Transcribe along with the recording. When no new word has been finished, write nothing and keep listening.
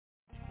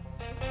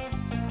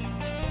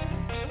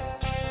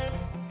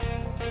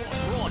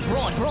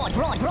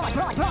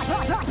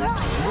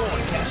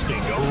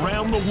Broadcasting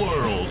around the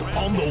world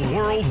on the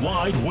World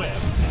Wide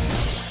Web.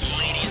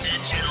 Ladies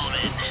and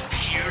gentlemen,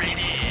 here it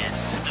is,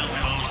 the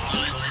most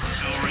listened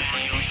to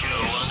radio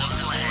show on the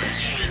planet.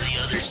 Even the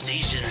other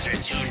stations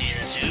are tuned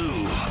in too.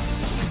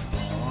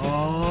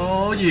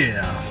 Oh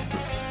yeah.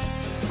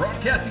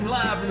 Broadcasting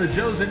live from the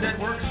Josie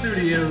Network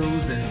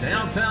studios in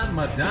downtown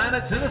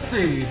Medina,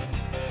 Tennessee.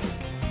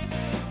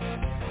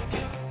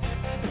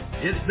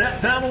 It's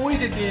that time of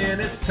week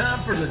again. It's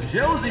time for the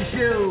Josie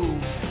Show.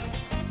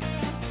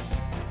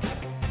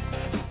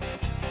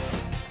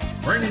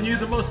 Bringing you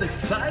the most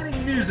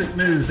exciting music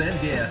news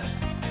and guests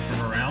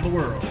from around the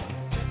world.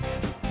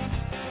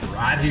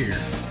 Right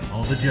here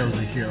on the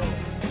Josie Show.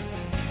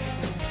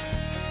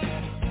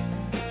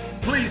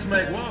 Please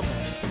make welcome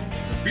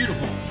the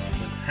beautiful,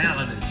 the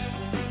talented,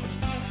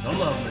 the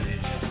lovely,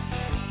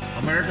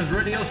 America's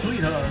radio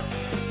sweetheart,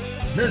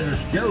 Mrs.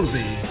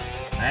 Josie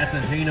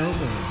Assentino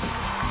Moon.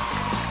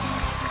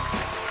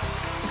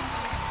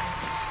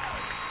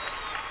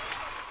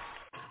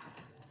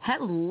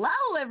 Hello,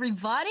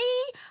 everybody.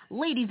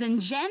 Ladies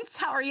and gents,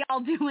 how are y'all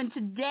doing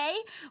today?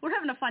 We're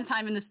having a fun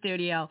time in the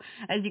studio.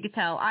 As you can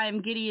tell, I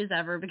am giddy as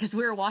ever because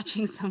we're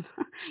watching some,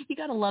 you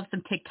got to love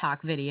some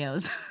TikTok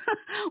videos.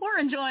 We're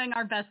enjoying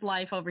our best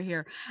life over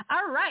here.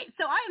 All right,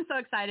 so I am so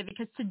excited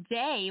because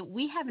today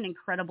we have an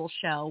incredible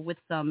show with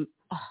some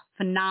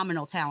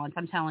phenomenal talents,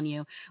 I'm telling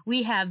you.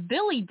 We have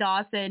Billy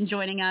Dawson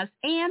joining us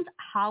and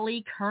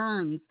Halle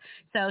Kearns.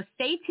 So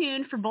stay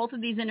tuned for both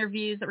of these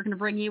interviews that we're going to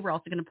bring you. We're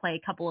also going to play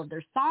a couple of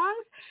their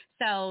songs.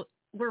 So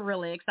we're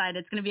really excited.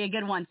 It's going to be a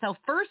good one. So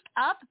first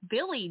up,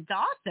 Billy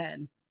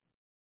Dawson.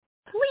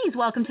 Please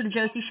welcome to the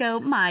Josie Show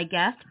my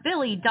guest,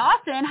 Billy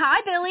Dawson.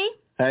 Hi, Billy.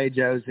 Hey,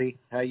 Josie.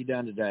 How you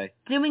doing today?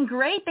 Doing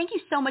great. Thank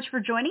you so much for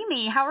joining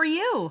me. How are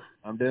you?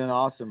 I'm doing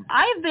awesome.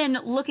 I've been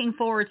looking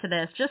forward to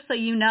this, just so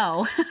you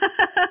know.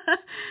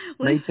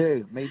 Me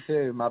too.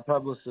 My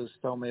publicist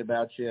told me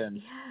about you, and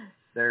yes.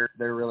 They're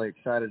really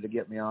excited to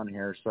get me on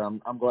here. So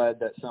I'm glad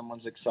that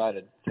someone's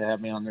excited to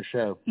have me on their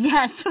show.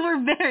 Yes,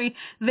 we're very,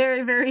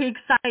 very, very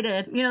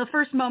excited. You know, the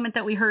first moment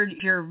that we heard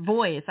your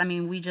voice, I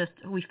mean, we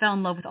fell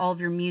in love with all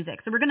of your music.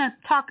 So we're going to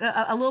talk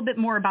a little bit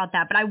more about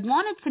that. But I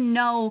wanted to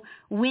know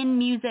when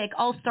music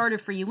all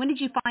started for you. When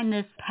did you find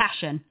this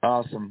passion?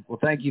 Awesome. Well,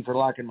 thank you for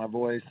liking my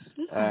voice.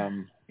 Yeah.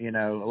 You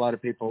know, a lot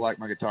of people like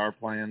my guitar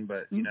playing,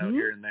 but, you know,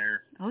 here and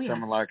there,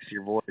 someone likes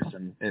your voice,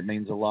 and it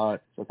means a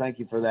lot. So thank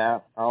you for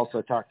that. I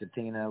also talked to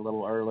Tina a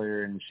little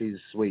earlier, and she's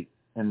sweet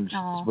and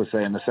was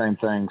saying the same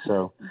thing.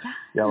 So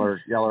y'all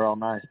are all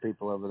nice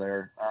people over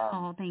there.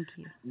 Thank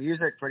you.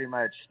 Music pretty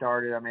much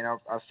started, I mean, I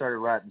started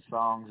writing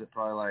songs at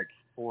probably like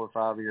 4 or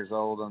 5 years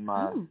old on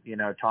my,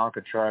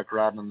 Tonka truck,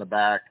 riding in the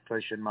back,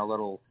 pushing my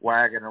little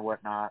wagon or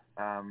whatnot.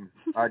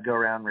 I'd go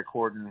around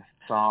recording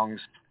songs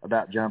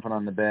about jumping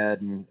on the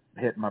bed and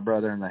hitting my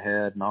brother in the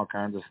head and all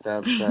kinds of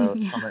stuff. So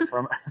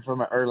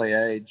from an early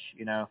age,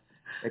 you know,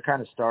 it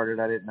kind of started.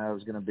 I didn't know it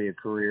was going to be a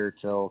career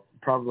till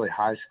probably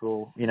high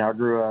school. You know, I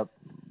grew up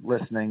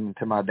listening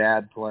to my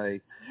dad play.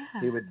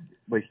 Yeah.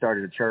 We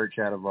started a church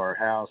out of our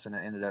house, and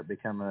it ended up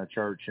becoming a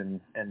church in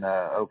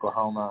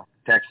Oklahoma,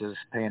 Texas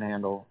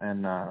Panhandle,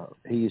 and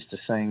he used to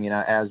sing, you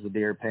know, as the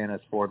deer panteth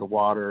for the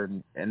water,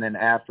 and then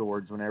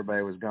afterwards, when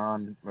everybody was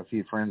gone, a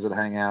few friends would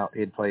hang out.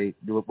 He'd play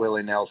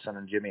Willie Nelson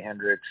and Jimi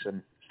Hendrix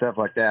and stuff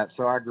like that.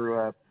 So I grew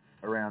up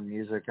around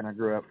music, and I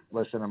grew up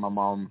listening to my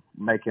mom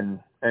making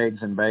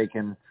eggs and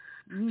bacon,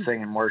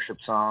 singing worship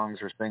songs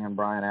or singing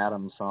Bryan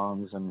Adams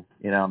songs, and,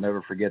 you know, I'll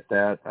never forget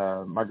that.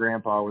 My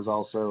grandpa was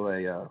also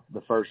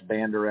the first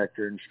band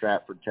director in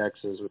Stratford,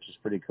 Texas, which is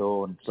pretty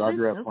cool, and so I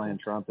grew up playing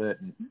trumpet,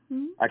 and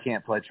I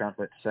can't play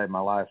trumpet to save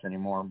my life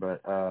anymore,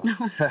 but but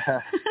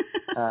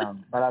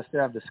I still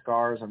have the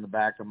scars on the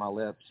back of my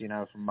lips, you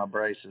know, from my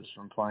braces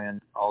from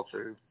playing all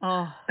through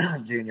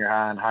junior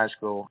high and high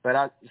school. But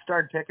I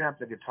started picking up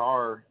the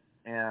guitar,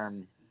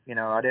 and, you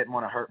know, I didn't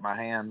want to hurt my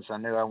hands. I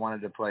knew I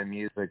wanted to play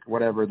music,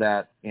 whatever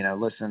that, you know,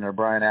 listening to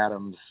Bryan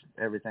Adams,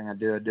 Everything I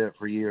Do It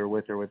For You, or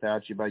With or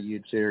Without You by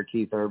U2, or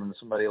Keith Urban,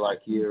 Somebody Like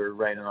You, or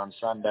Raining on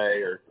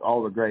Sunday, or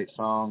all the great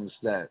songs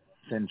that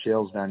send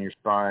chills down your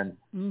spine.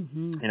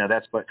 You know,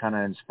 that's what kind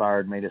of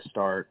inspired me to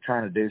start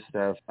trying to do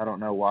stuff. I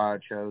don't know why I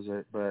chose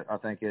it, but I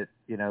think it,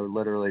 you know,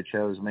 literally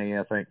chose me.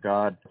 I think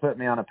God put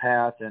me on a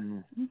path,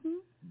 and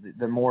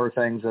the more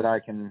things that I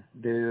can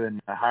do,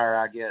 and the higher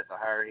I get, the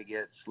higher he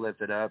gets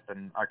lifted up,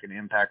 and I can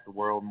impact the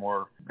world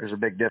more. There's a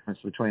big difference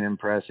between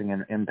impressing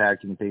and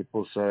impacting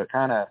people. So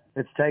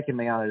it's taken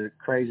me on a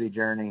crazy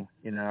journey.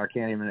 You know, I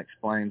can't even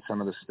explain some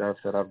of the stuff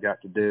that I've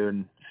got to do,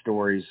 and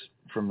stories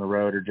from the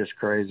road are just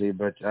crazy.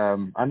 But I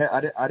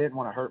didn't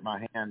want to hurt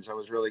my hands. I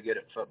was really good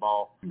at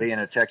football. Being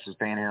a Texas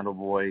Panhandle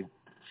boy,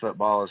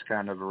 football is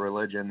kind of a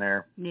religion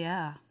there.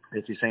 Yeah.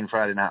 If you've seen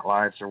Friday Night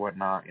Lights or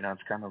whatnot, you know,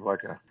 it's kind of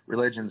like a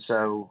religion.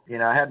 So, you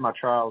know, I had my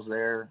trials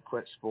there,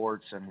 quit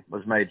sports, and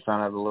was made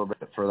fun of a little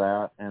bit for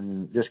that,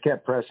 and just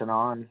kept pressing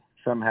on,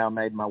 somehow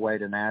made my way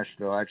to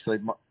Nashville. I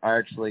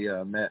actually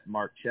met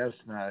Mark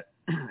Chestnut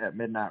at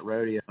Midnight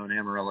Rodeo in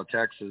Amarillo,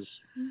 Texas.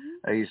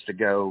 I used to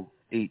go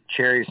eat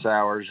cherry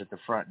sours at the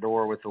front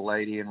door with the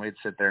lady, and we'd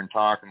sit there and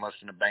talk and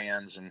listen to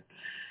bands.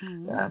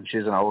 And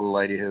she's an older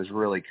lady who's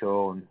really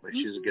cool, but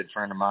she's a good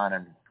friend of mine.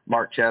 And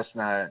Mark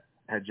Chestnut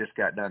had just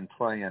got done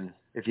playing.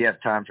 If you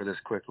have time for this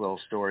quick little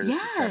story, this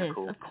is kind of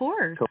cool. Yes, of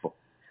course. Cool.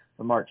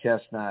 But Mark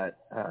Chestnut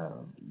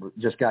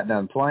just got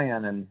done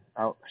playing, and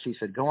she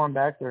said, "Go on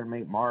back there and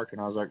meet Mark." And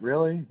I was like,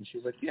 "Really?" And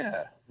she's like,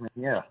 "Yeah."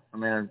 I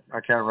mean, I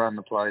kind of run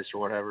the place or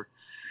whatever.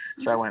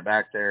 So I went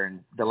back there,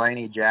 and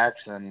Delaney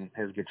Jackson,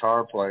 his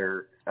guitar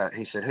player,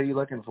 he said, "Who you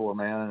looking for,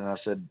 man?" And I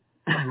said,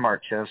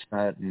 "Mark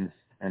Chestnut."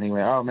 And he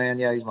went, "Oh, man,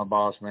 yeah, he's my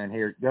boss, man.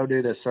 Here, go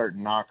do this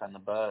certain knock on the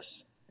bus,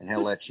 and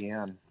he'll let you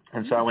in."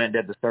 And so I went and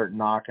did the certain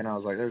knock, and I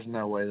was like, there's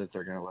no way that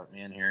they're going to let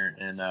me in here.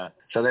 And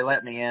so they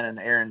let me in, and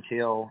Aaron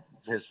Teal,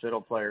 his fiddle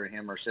player, and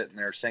him are sitting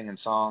there singing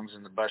songs,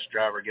 and the bus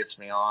driver gets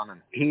me on. And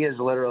he is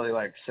literally,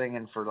 like,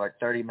 singing for, like,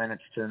 30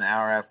 minutes to an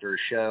hour after a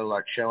show,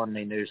 like, showing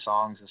me new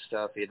songs and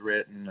stuff he had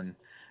written, and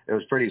it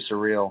was pretty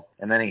surreal.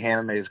 And then he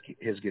handed me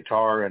his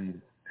guitar,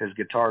 and his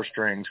guitar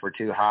strings were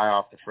too high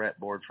off the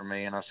fretboard for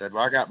me. And I said,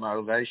 well, I got my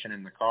Ovation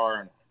in the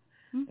car.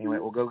 And he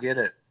went, well, go get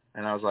it.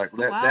 And I was like,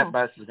 that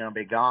bus is going to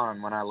be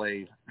gone when I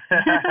leave.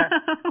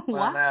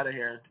 When I'm out of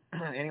here.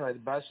 Anyway, the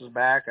bus was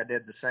back. I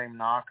did the same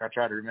knock. I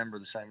tried to remember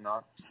the same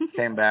knock.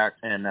 Came back,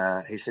 and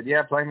he said,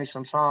 yeah, play me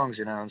some songs,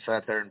 and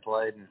sat there and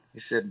played. And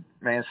he said,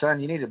 man, son,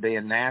 you need to be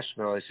in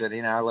Nashville. He said,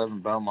 I live in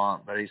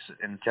Beaumont, but he's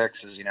in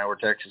Texas. We're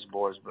Texas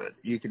boys, but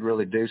you could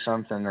really do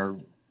something or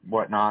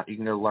whatnot. You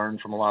can go learn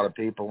from a lot of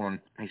people. And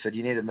he said,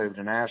 you need to move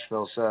to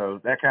Nashville.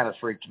 So that kind of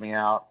freaked me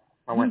out.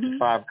 I went to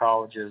 5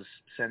 colleges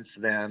since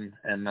then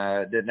and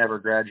never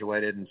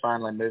graduated, and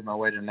finally moved my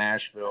way to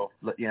Nashville.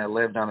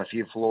 Lived on a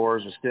few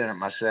floors, a student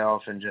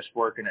myself, and just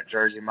working at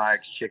Jersey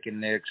Mike's, Chicken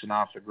Nick's, and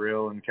Off the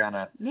Grill, and kind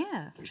of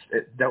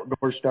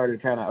doors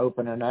started kind of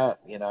opening up,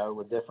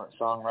 with different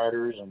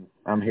songwriters, and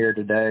I'm here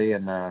today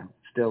and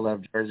still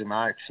love Jersey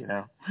Mike's, You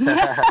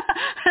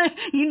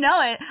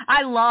know it.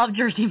 I love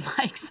Jersey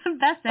Mike's. The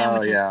best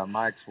sandwiches. Oh, yeah.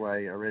 Mike's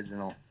Way,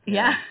 original.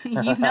 Yeah,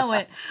 you know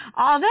it.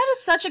 Oh, that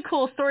is such a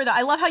cool story, though.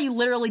 I love how you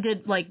literally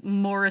did, like,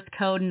 Morse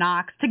code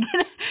knocks to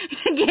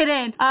get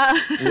in.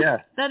 Yeah.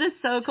 That is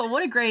so cool.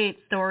 What a great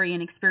story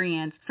and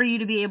experience for you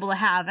to be able to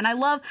have. And I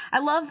love,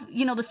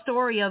 the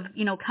story of,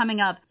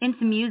 coming up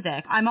into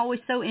music. I'm always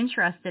so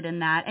interested in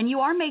that. And you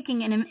are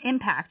making an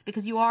impact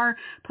because you are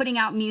putting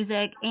out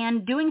music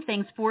and doing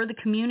things for the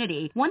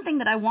community. One thing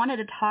that I wanted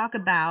to talk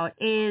about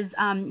is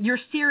your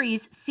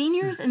series,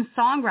 Seniors and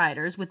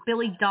Songwriters with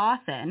Billy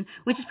Dawson,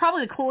 which is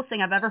probably the coolest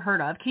thing I've ever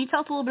heard of. Can you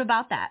tell us a little bit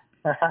about that?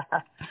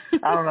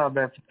 I don't know if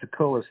that's the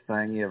coolest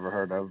thing you ever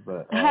heard of,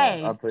 but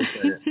hey. I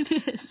appreciate it.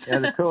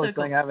 The coolest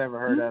thing I've ever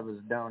heard of is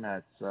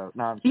donuts. So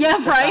no,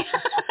 right.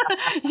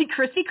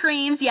 Krispy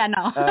Kremes. Yeah,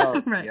 no.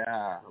 Oh, right.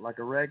 Yeah, like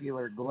a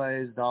regular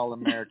glazed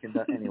all-American.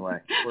 Anyway,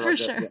 we're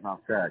just getting off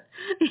track.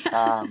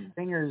 Yeah.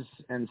 Singers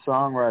and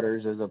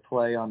Songwriters is a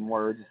play on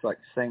words. It's like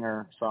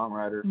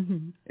singer-songwriter.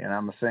 And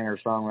I'm a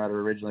singer-songwriter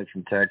originally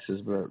from Texas,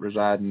 but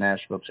reside in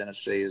Nashville,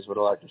 Tennessee is what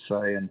I like to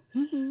say.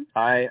 And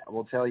I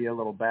will tell you a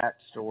little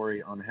backstory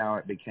on how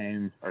it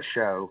became a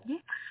show. Yeah.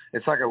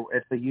 It's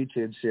a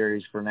YouTube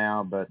series for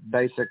now, but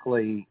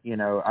basically,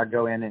 I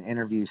go in and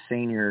interview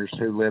seniors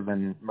who live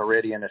in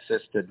Meridian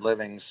assisted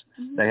livings.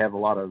 They have a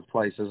lot of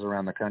places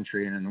around the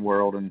country and in the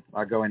world, and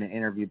I go in and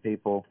interview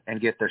people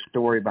and get their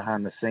story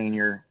behind the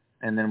senior.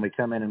 And then we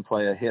come in and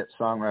play a hit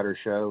songwriter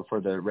show for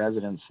the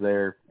residents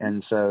there.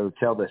 And so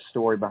tell the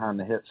story behind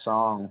the hit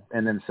song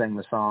and then sing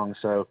the song.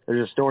 So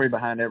there's a story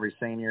behind every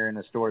senior and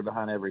a story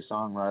behind every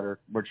songwriter.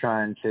 We're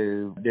trying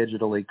to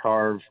digitally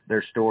carve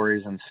their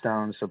stories in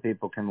stone so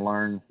people can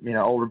learn,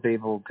 older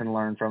people can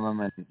learn from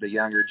them and the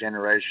younger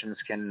generations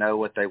can know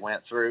what they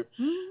went through.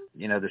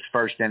 This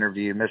first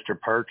interview, Mr.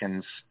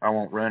 Perkins, I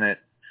won't ruin it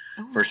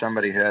for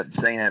somebody who hadn't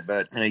seen it,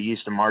 but he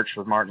used to march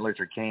with Martin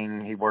Luther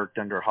King. He worked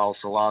under Haile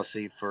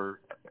Selassie for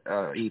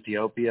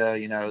Ethiopia,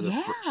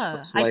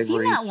 the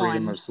slavery,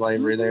 freedom of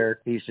slavery there.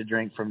 He used to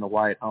drink from the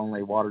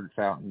white-only water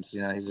fountains. He's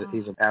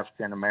an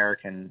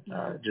African-American,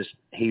 just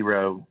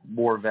hero,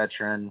 war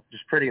veteran,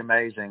 just pretty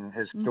amazing.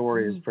 His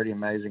story is pretty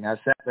amazing. I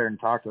sat there and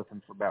talked with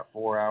him for about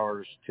 4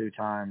 hours, 2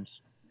 times.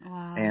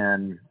 Wow.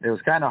 And it was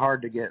kind of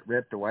hard to get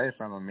ripped away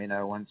from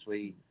him, once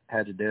we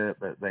had to do it,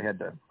 but they had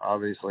to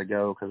obviously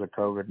go because of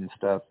COVID and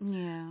stuff.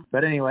 Yeah.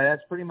 But anyway,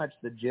 that's pretty much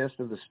the gist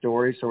of the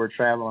story. So we're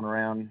traveling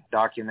around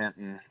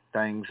documenting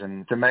things,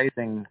 and it's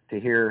amazing to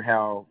hear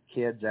how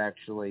kids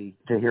actually,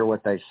 to hear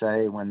what they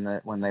say when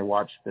they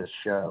watch this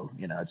show.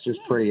 It's just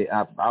pretty,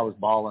 I was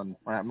bawling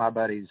when my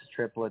buddy's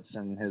triplets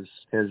and his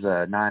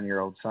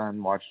 9-year-old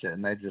son watched it,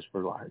 and they just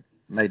were like,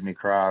 made me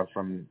cry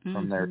from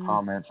their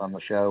comments on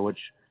the show, which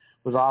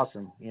was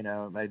awesome. You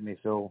know, it made me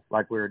feel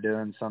like we were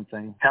doing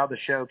something. How the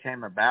show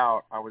came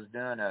about, I was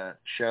doing a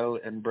show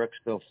in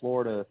Brooksville,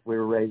 Florida. We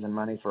were raising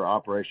money for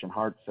Operation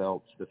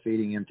Heartfelt's, the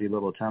Feeding Empty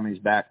Little Tummies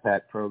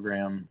backpack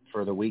program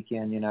for the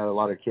weekend. You know, a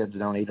lot of kids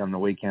don't eat on the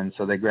weekend,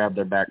 so they grab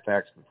their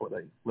backpacks before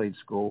they leave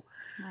school.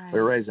 Right. We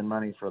were raising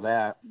money for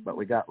that, but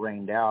we got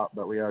rained out,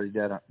 but we already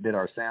did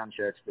our sound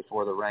checks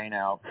before the rain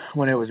out.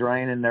 When it was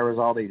raining, there was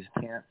all these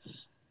tents,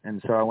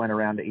 and so I went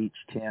around to each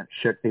tent,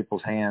 shook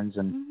people's hands,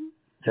 and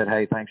said,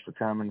 hey, thanks for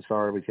coming.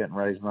 Sorry we couldn't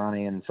raise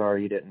money, and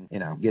sorry you didn't,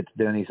 get to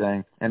do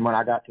anything. And when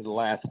I got to the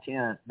last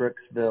tent,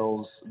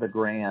 Brooksville's The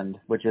Grand,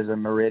 which is a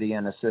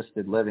Meridian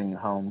assisted living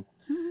home,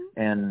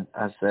 and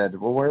I said,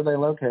 well, where are they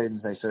located?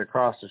 And they said,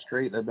 across the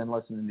street. They've been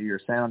listening to your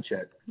sound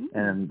check,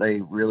 and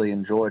they really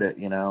enjoyed it,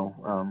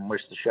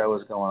 wish the show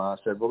was going on.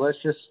 I said, well, let's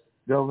just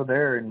go over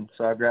there. And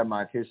so I grabbed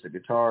my acoustic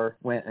guitar,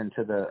 went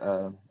into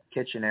the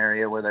kitchen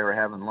area where they were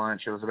having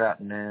lunch. It was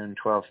about noon,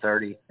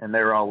 12:30, and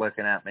they were all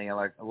looking at me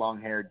like a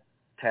long-haired,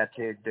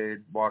 tattooed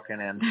dude walking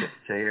in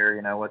to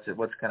hear, what's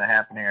going to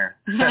happen here.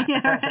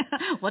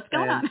 What's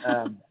going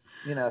on?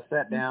 I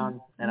sat down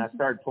and I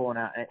started pulling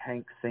out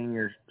Hank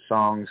Sr.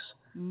 songs,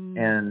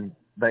 and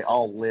they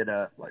all lit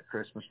up like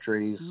Christmas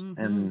trees.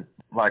 And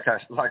like I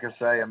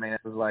say, I mean,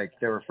 it was like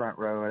they were front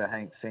row at a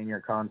Hank Sr.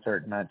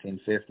 concert in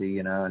 1950,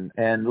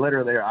 and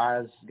literally their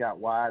eyes got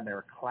wide and they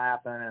were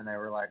clapping and they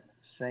were like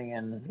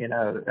singing,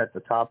 at the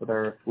top of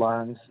their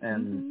lungs.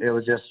 And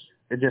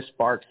it just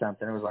sparked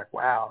something. It was like,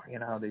 wow,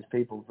 these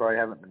people probably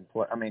haven't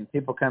been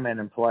people come in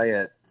and play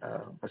at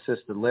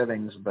assisted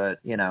livings, but,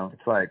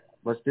 it's like,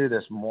 let's do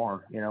this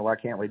more. Why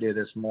can't we do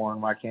this more?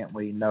 And why can't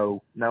we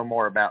know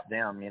more about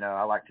them?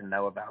 I like to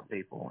know about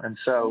people. And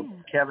so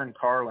Kevin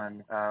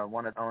Carlin,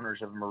 one of the owners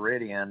of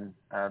Meridian,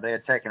 they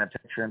had taken a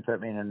picture and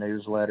put me in a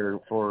newsletter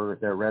for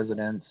their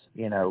residents,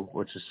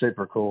 which is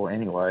super cool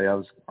anyway. I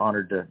was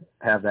honored to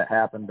have that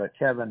happen. But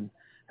Kevin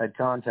had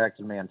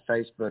contacted me on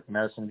Facebook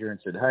Messenger and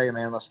said, hey,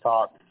 man, let's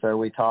talk. So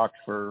we talked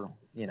for,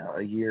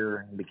 a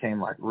year and became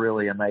like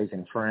really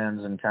amazing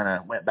friends and kind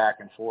of went back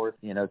and forth,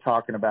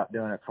 talking about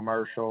doing a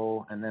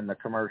commercial, and then the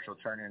commercial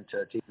turned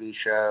into a TV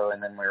show.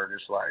 And then we were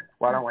just like,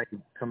 why don't we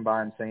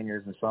combine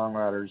seniors and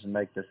songwriters and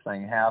make this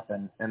thing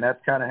happen? And that's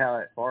kind of how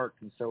it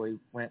sparked. And so we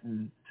went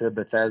into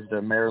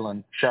Bethesda,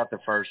 Maryland, shot the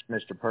first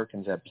Mr.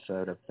 Perkins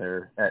episode up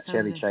there at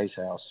Chevy Chase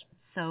House.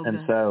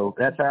 So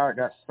that's how it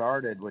got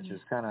started, which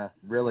is kind of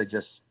really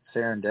just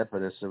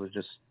serendipitous. It was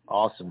just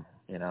awesome,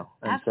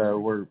 And so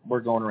we're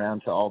going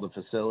around to all the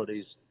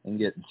facilities and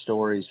getting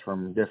stories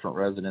from different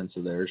residents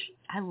of theirs.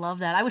 I love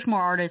that. I wish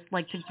more artists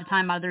took the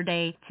time out of their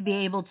day to be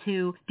able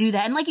to do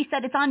that. And like you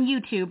said, it's on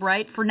YouTube,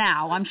 right? For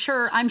now, I'm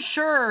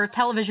sure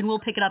television will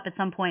pick it up at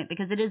some point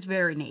because it is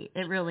very neat.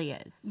 It really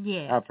is.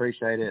 Yeah. I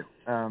appreciate it.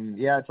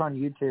 It's on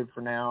YouTube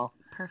for now.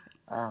 Perfect.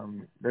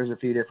 There's a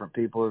few different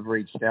people who've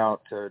reached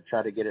out to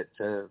try to get it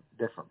to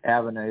different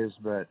avenues,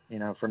 but,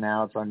 for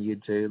now it's on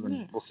YouTube,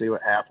 and we'll see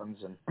what happens.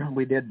 And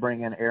we did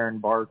bring in Aaron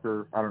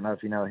Barker. I don't know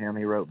if you know him.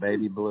 He wrote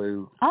Baby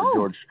Blue for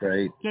George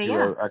Strait. He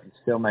wrote I Can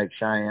Still Make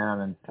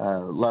Cheyenne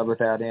and Love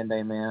Without End,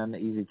 Amen,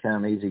 Easy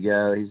Come, Easy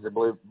Go. He's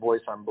the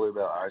voice on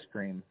Bluebell Ice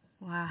Cream.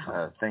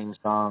 Wow. Theme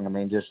song. I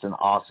mean, just an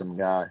awesome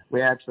guy.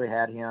 We actually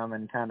had him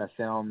and kind of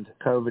filmed.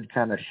 COVID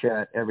kind of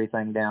shut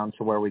everything down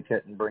to where we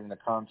couldn't bring the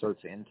concerts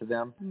into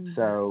them.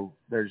 So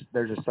there's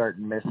a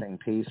certain missing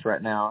piece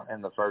right now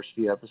in the first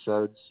few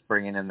episodes,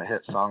 bringing in the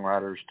hit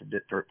songwriters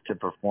to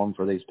perform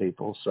for these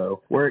people.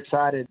 So we're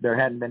excited. There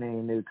hadn't been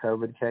any new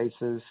COVID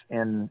cases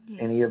in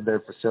any of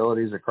their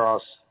facilities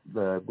across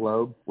the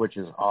globe, which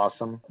is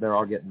awesome. They're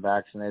all getting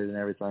vaccinated and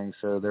everything,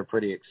 so they're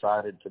pretty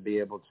excited to be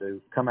able to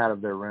come out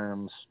of their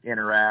rooms,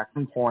 interact. At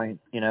one point,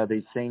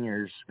 these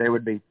seniors, they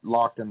would be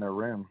locked in their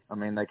room. I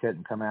mean, they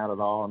couldn't come out at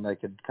all, and they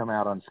could come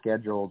out on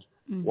scheduled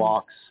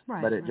walks,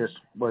 but it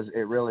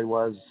really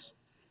was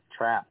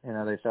trapped.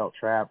 They felt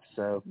trapped.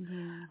 So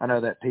I know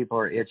that people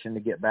are itching to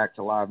get back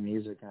to live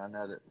music, and I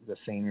know that the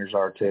seniors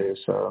are too.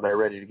 So they're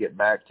ready to get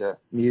back to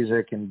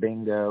music and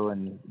bingo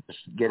and just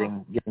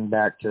getting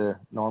back to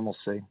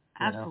normalcy.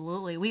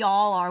 Absolutely. We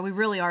all are. We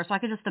really are. So I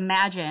could just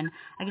imagine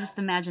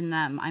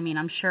them. I mean,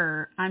 I'm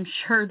sure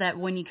that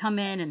when you come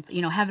in and,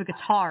 have a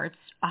guitar, it's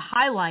a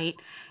highlight.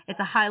 It's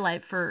a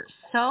highlight for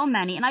so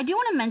many. And I do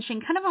want to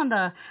mention, kind of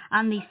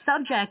on the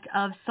subject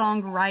of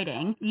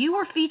songwriting, you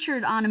were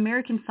featured on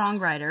American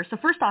Songwriter. So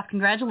first off,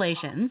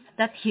 congratulations.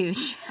 That's huge.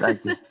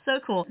 Thank you. So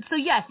cool. So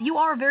yes, you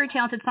are a very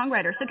talented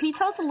songwriter. So can you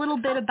tell us a little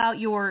bit about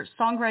your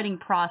songwriting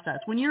process?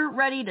 When you're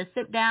ready to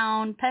sit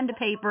down, pen to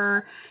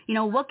paper,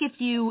 what gets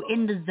you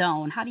in the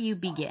zone? How do you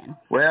begin?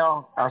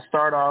 Well, I'll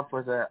start off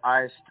with an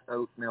iced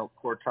oat milk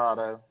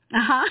cortado.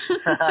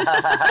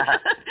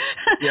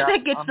 Yeah,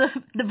 that gets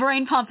the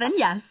brain pumping,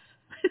 yes.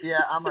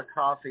 Yeah, I'm a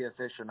coffee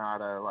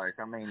aficionado.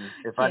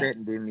 If I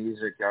didn't do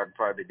music, I'd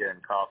probably be doing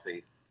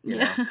coffee. You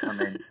know,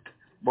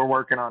 we're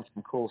working on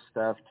some cool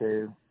stuff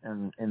too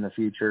in the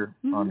future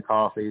on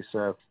coffee.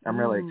 So I'm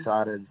really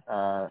excited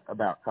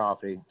about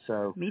coffee.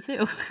 So me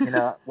too.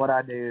 What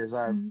I do is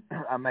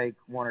I make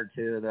one or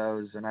two of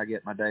those and I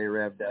get my day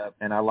revved up,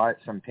 and I light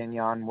some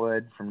pinon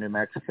wood from New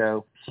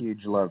Mexico.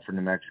 Huge love for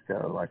New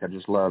Mexico. Like I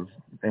just love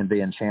and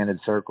the Enchanted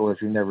Circle.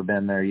 If you've never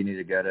been there, you need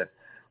to go to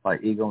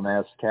like Eagle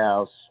Nest,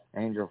 Cows,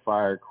 Angel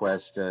Fire,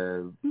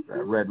 Cuesta,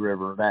 Red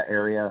River, that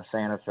area,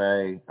 Santa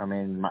Fe. I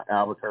mean,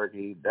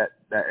 Albuquerque. That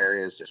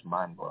area is just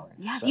mind blowing.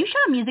 Yeah, so, you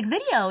shot a music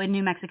video in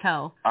New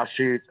Mexico. I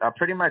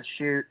pretty much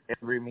shoot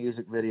every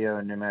music video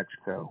in New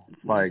Mexico.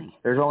 Like,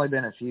 there's only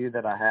been a few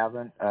that I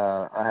haven't.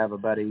 I have a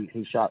buddy.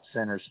 He shot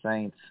Center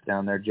Saints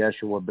down there,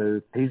 Joshua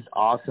Booth. He's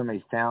awesome.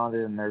 He's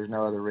talented, and there's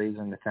no other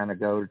reason to kind of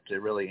go to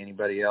really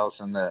anybody else.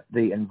 And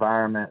the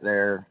environment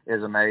there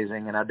is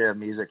amazing. And I do a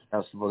music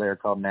festival there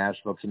called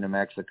Nashville to New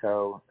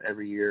Mexico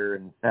every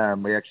year,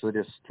 and we actually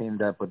just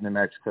teamed up with New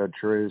Mexico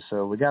True,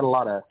 so we got a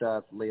lot of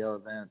stuff, Leo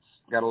events,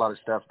 got a lot of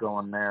stuff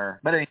going there.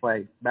 But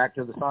anyway, back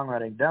to the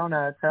songwriting.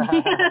 Donuts.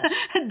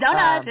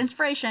 Donuts,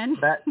 inspiration.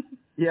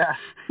 Yeah,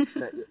 I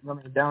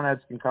mean,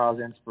 donuts can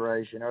cause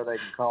inspiration, or they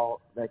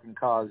can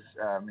cause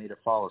me to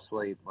fall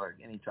asleep, like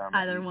anytime.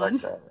 Either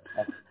one.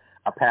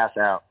 I pass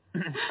out.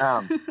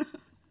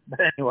 But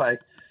anyway.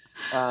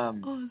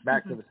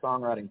 Back to the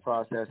songwriting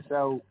process.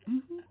 So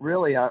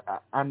really,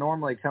 I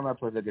normally come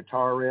up with a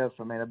guitar riff.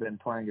 I mean, I've been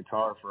playing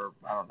guitar for,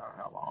 I don't know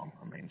how long.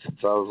 I mean, since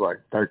I was like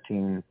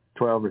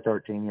 12 or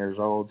 13 years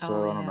old.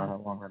 So I don't know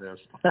how long that is.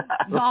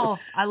 Oh,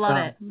 I love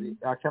it.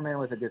 I come in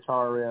with a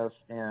guitar riff,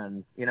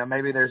 and,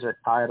 maybe there's a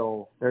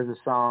title. There's a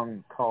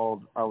song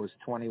called I Was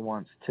 20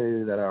 Once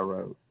Too that I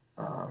wrote.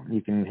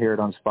 You can hear it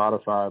on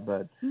Spotify,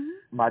 but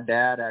my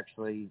dad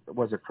actually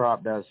was a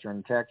crop duster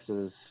in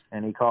Texas,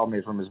 and he called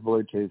me from his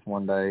Bluetooth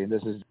one day.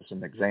 This is just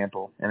an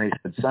example. And he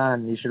said,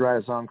 "Son, you should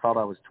write a song called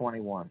I Was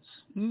 20 Once."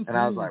 And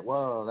I was like,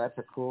 whoa, that's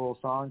a cool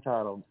song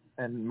title.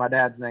 And my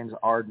dad's name's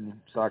Arden,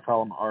 so I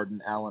call him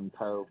Arden Allen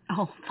Poe.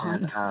 Oh,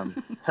 fun.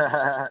 And,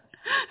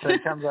 so he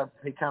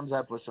comes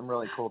up with some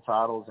really cool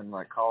titles and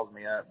like calls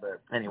me up.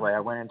 But anyway, I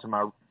went into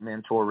my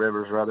mentor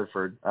Rivers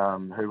Rutherford,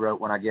 who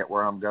wrote When I Get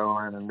Where I'm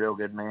Going and Real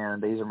Good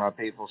Man. These Are My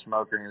People,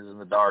 Smoking Is in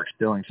the Dark,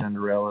 Stealing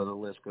Cinderella. The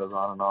list goes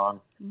on and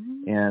on.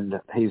 And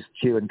he's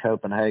chewing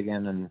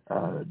Copenhagen and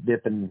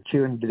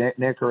chewing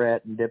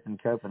Nicorette and dipping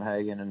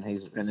Copenhagen, and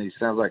he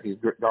sounds like he's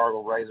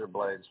gargle razor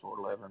blades for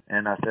a living.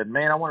 And I said,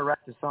 man, I want to write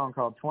this song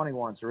called 20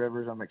 Once,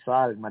 Rivers. I'm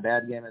excited. My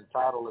dad gave me the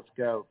title. Let's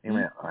go. He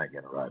went, I ain't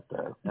gonna write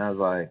that. And I was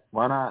like,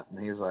 why not? And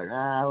he was like,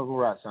 we'll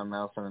write something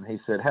else. And he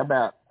said, how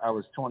about I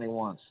Was 20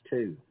 Once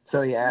Too?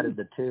 So he added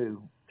the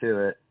two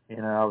to it.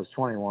 I was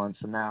 20 once,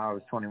 and now I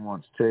was 20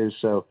 once too.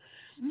 So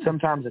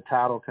sometimes a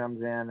title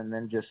comes in, and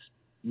then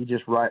you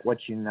just write what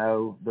you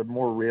know. The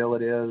more real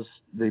it is,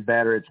 the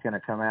better it's going to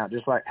come out.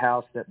 Just like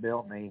House That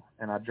Built Me,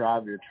 and I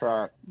Drive Your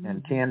Truck,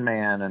 and Tin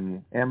Man,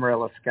 and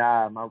Emerald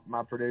Sky.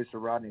 My producer,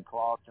 Rodney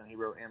Clausen, he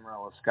wrote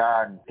Emerald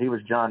Sky, and he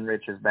was John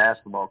Rich's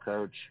basketball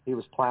coach. He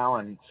was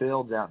plowing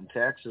fields out in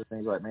Texas, and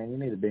he's like, man, you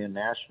need to be in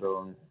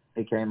Nashville. And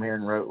he came here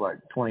and wrote like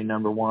 20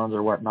 number ones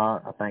or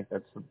whatnot. I think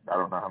I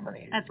don't know how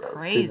many. That's wrote.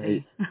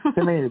 crazy.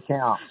 Too many to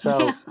count.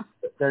 So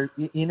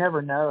you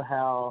never know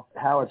how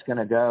it's going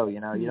to go. You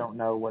don't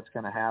know what's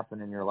going to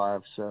happen in your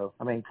life. So,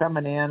 I mean,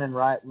 coming in and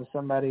writing with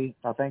somebody,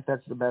 I think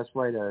that's the best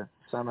way to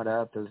sum it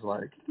up is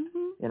like,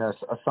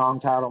 a song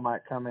title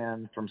might come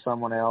in from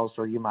someone else,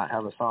 or you might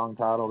have a song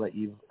title that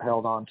you've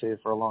held on to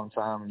for a long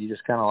time, and you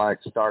just kind of like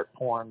start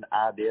pouring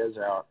ideas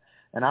out.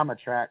 And I'm a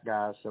track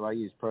guy, so I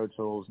use Pro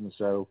Tools, and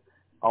so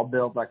I'll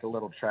build like a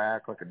little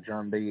track, like a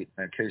drum beat,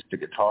 an acoustic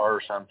guitar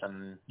or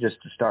something, just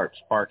to start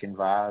sparking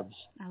vibes.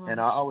 I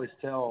always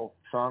tell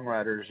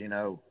songwriters,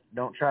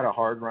 don't try to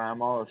hard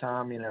rhyme all the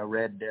time.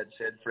 Red, Dead,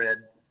 Said Fred.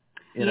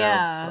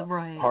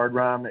 Right. Hard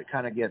rhyme,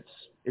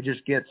 it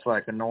just gets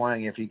like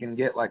annoying. If you can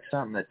get like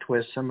something that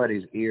twists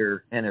somebody's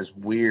ear and is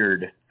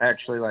weird,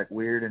 actually like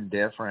weird and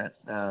different.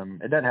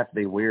 It doesn't have to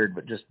be weird,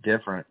 but just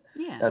different.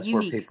 Yeah, that's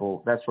unique.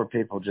 where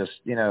people just,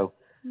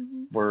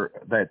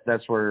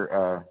 that's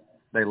where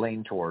they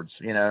lean towards,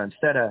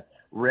 instead of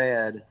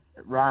red,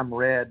 rhyme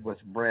red with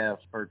breath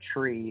or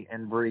tree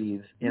and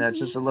breathe, it's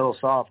just a little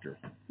softer,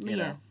 you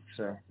know.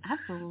 So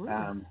absolutely.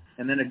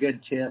 And then a good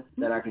tip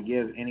that I could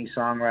give any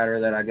songwriter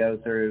that I go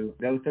through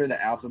the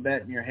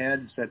alphabet in your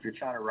head. So if you're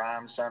trying to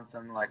rhyme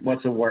something, like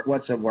what's a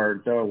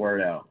word? Throw a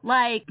word out.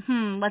 Like,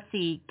 let's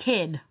see,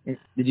 kid.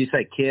 Did you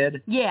say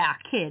kid? Yeah,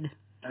 kid.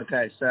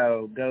 Okay,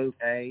 so go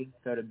A,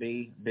 go to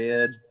B,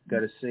 bid, go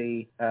to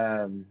C,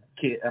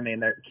 kid. I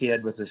mean,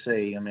 kid with a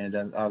C. I mean,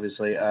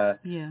 obviously,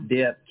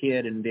 dip,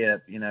 kid, and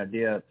dip.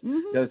 Dip.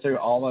 Go through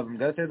all of them.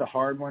 Go through the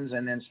hard ones,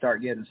 and then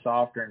start getting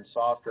softer and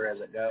softer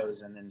as it goes,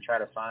 and then try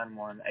to find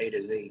one A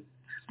to Z.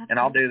 And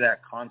I'll do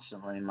that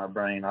constantly in my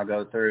brain. I'll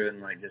go through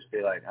and like just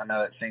be like, I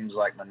know it seems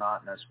like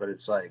monotonous, but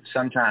it's like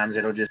sometimes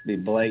it'll just be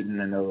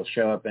blatant and it'll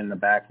show up in the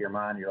back of your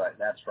mind. You're like,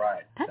 that's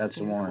right. That's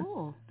the one.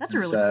 Cool. That's a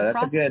really cool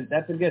process.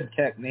 That's a good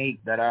technique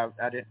that I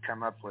didn't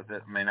come up with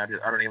it. I mean, I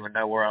don't even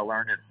know where I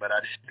learned it, but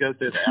I just go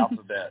through the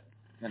alphabet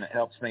and it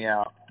helps me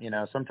out.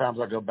 Sometimes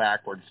I'll go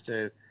backwards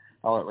too.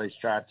 I'll at least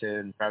try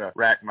to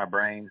rack my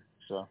brain.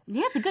 So.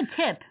 Yeah, it's a good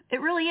tip.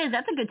 It really is.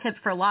 That's a good tip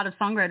for a lot of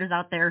songwriters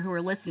out there who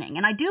are listening.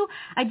 And I do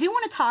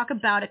want to talk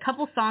about a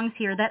couple songs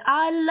here that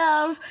I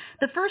love.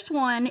 The first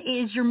one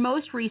is your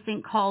most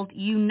recent, called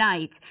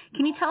Unite.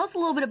 Can you tell us a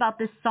little bit about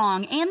this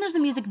song? And there's a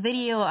music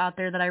video out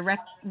there that I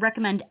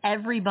recommend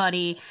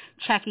everybody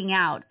checking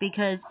out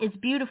because it's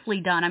beautifully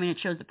done. I mean, it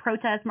shows the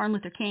protest, Martin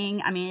Luther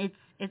King. I mean,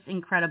 it's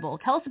incredible.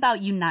 Tell us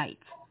about Unite.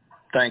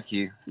 Thank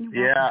you.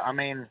 Yeah, I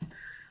mean,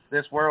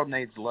 this world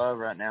needs love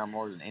right now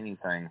more than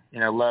anything.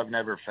 Love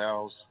never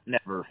fails.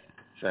 Never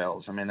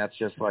fails. I mean, that's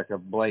just like a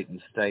blatant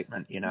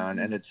statement,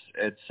 and it's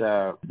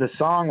the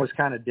song was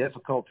kind of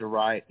difficult to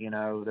write.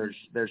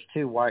 There's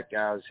two white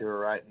guys who are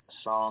writing a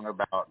song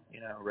about,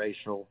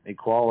 racial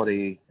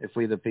equality. If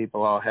we the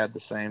people all had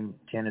the same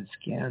tinted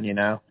skin,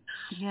 Yeah.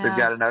 We've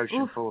got an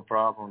ocean full of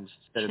problems.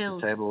 Sit at the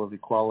table of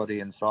equality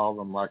and solve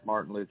them like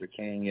Martin Luther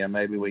King. Yeah,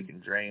 maybe we can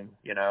dream.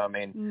 I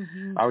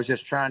mean, I was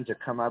just trying to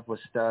come up with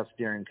stuff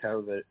during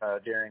COVID,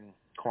 during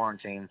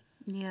quarantine.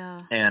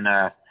 Yeah.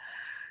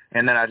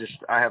 And then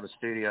I have a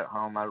studio at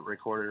home. I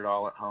recorded it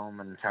all at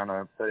home and kind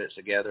of put it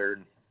together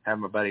and have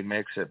my buddy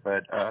mix it.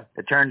 But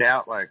it turned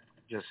out like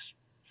just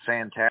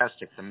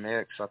fantastic, the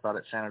mix. I thought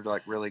it sounded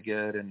like really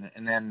good. And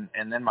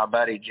then my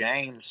buddy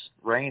James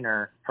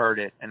Rayner heard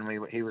it, and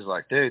he was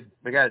like, dude,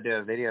 we got to do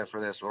a video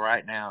for this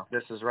right now.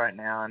 This is right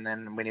now. And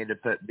then we need to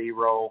put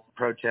B-roll,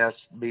 protest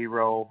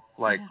B-roll,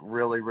 like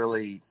really,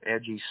 really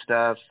edgy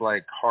stuff,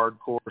 like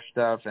hardcore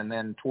stuff. And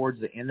then towards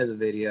the end of the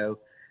video,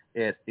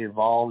 it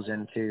evolves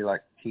into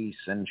like peace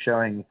and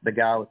showing the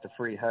guy with the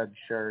free hug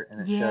shirt,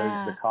 and it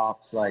shows the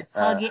cops like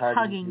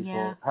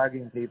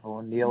hugging people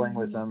and kneeling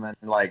with them and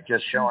like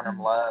just showing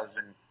them love,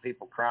 and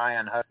people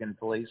crying, hugging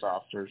police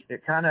officers.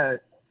 It kind of,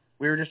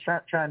 we were just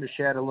trying to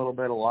shed a little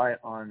bit of light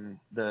on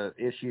the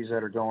issues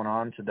that are going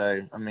on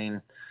today. I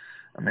mean,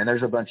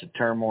 there's a bunch of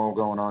turmoil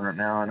going on right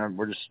now, and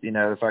we're just,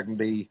 if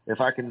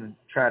I can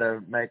try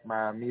to make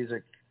my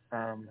music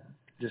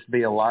just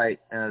be a light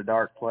in a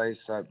dark place,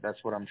 that's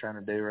what I'm trying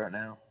to do right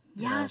now.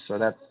 Yeah. So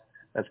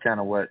that's kind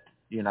of what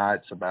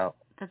Unite's about.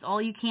 That's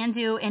all you can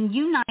do. And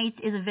Unite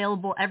is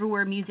available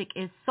everywhere music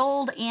is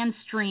sold and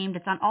streamed.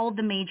 It's on all of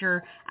the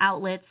major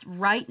outlets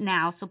right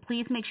now. So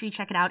please make sure you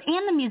check it out.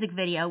 And the music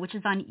video, which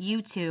is on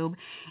YouTube.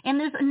 And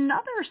there's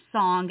another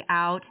song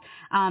out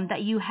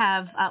that you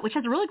have, which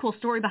has a really cool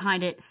story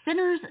behind it,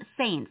 Sinners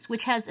Saints,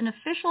 which has an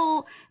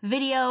official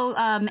video.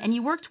 And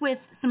you worked with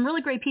some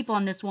really great people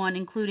on this one,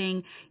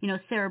 including,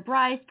 Sarah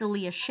Bryce,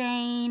 Dalia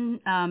Shane.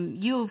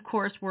 You, of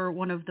course, were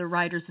one of the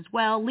writers as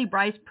well. Lee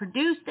Bryce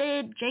produced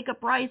it, Jacob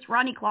Bryce,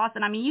 Ronnie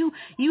Clausen. I mean,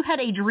 you had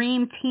a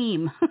dream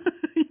team.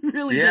 You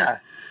really did.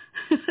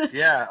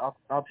 Yeah,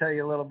 I'll tell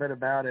you a little bit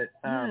about it.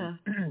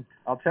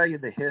 I'll tell you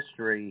the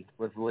history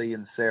with Lee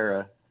and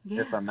Sarah,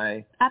 if I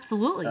may.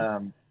 Absolutely.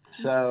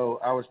 So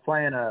I was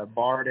playing a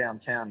bar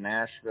downtown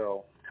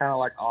Nashville, kind of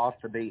like off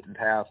the beaten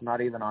path,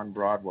 not even on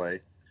Broadway.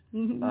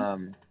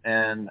 And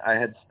I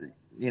had,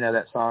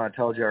 that song I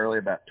told you earlier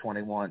about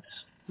 20 Once.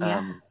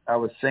 I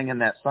was singing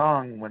that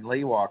song when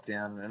Lee walked in,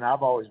 and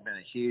I've always been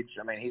he's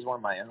one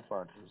of my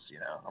influences,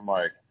 I'm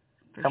like,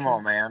 come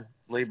on, man.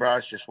 Lee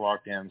Bryce just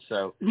walked in.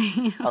 So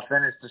I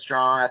finished the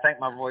strong. I think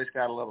my voice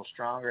got a little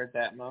stronger at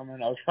that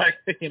moment. I was like,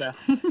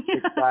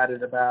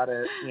 excited about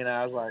it.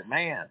 I was like,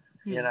 man,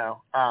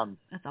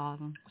 That's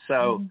awesome.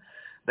 So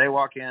they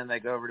walk in, they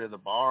go over to the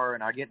bar,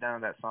 and I get done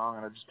with that song,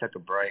 and I just took a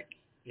break.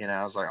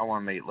 I was like, I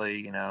want to meet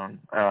Lee,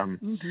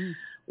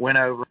 went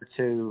over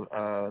to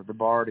the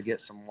bar to get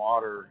some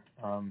water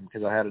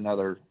because I had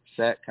another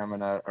set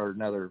coming up, or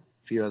another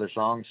few other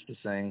songs to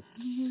sing.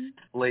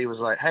 Lee was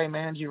like, hey,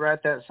 man, did you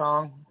write that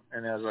song?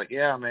 And I was like,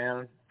 yeah,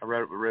 man. I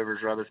wrote it with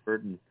Rivers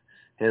Rutherford and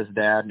his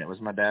dad, and it was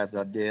my dad's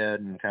I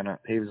did. And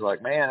he was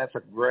like, man,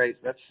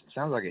 that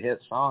sounds like a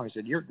hit song. He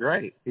said, you're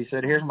great. He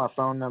said, here's my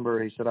phone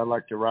number. He said, I'd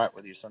like to write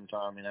with you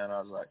sometime, and I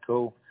was like,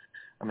 cool.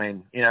 I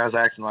was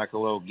acting like a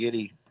little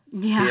giddy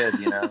kid,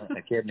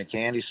 a kid in a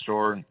candy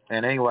store.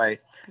 And anyway,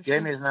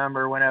 gave me his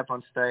number, went up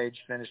on stage,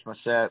 finished my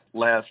set,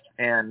 left,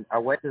 and I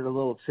waited a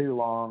little too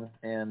long,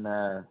 and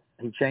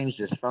he changed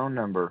his phone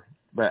number.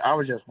 But I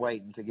was just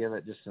waiting to give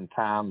it just some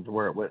time to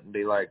where it wouldn't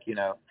be like, you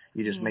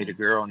just meet a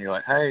girl and you're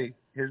like, hey,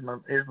 here's my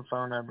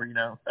phone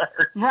number,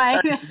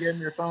 Right. You gave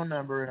me your phone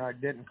number and I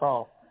didn't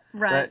call.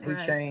 Right. But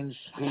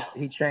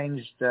he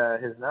changed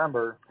his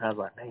number. I was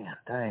like, man,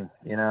 dang,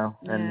 And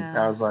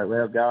I was like,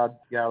 well, God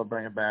will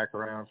bring it back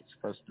around if it's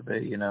supposed to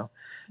be,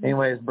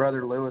 Anyway, his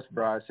brother Lewis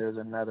Bryce, who's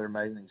another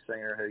amazing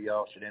singer who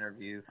y'all should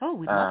interview. Oh,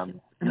 we love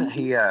him.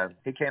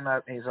 He came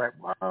up and he's like,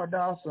 wow,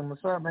 Dawson,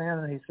 what's up, man?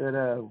 And he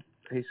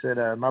said,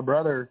 my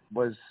brother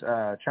was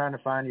trying to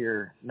find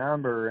your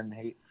number, and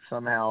he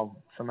somehow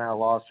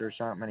lost it or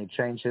something, and he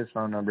changed his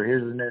phone number.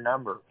 Here's his new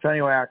number. So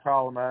anyway, I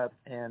called him up,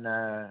 and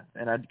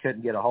I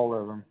couldn't get a hold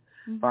of him.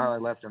 Finally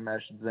left a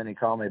message. Then he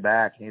called me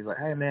back, and he's like,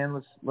 hey,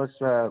 man, let's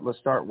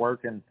start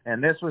working.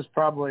 And this was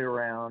probably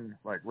around,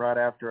 like, right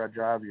after I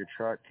Drive Your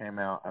Truck came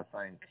out, I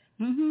think.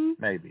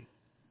 Maybe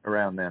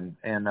around then.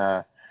 And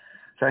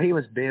So he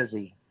was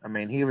busy. I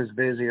mean, he was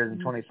busier than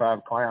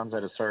 25 clowns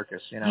at a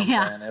circus, you know what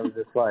I'm saying?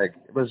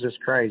 It was just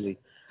crazy.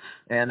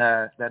 And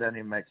that doesn't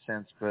even make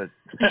sense, but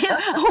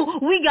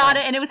we got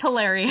it, and it was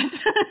hilarious.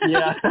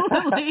 Yeah.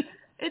 Absolutely.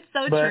 It's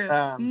so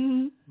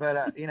true.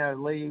 But you know,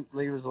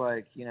 Lee was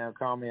like, you know,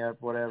 call me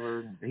up,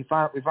 whatever. We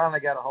finally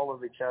got a hold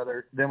of each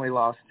other. Then we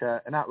lost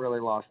touch. Not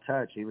really lost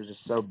touch. He was just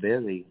so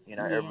busy. You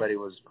know, everybody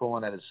was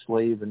pulling at his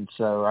sleeve, and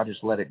so I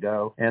just let it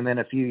go. And then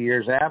a few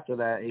years after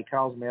that, he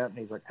calls me up, and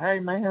he's like,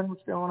 hey, man,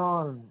 what's going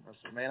on? And I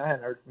said, man, I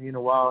hadn't heard from you in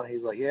a while. And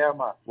he's like, yeah,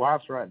 my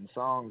wife's writing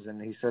songs.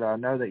 And he said, I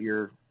know that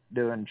you're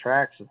doing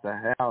tracks at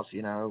the house.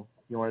 You know,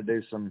 you want to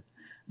do some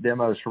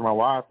demos for my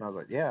wife? And I was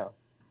like, yeah.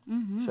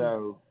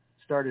 So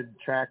started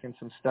tracking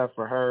some stuff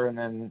for her, and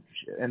then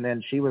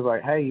she was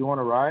like, hey, you want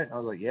to write? And I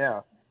was like, yeah.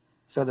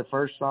 So the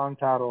first song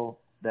title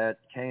that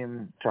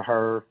came to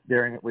her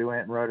we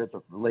went and wrote it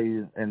at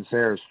Lee and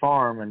Sarah's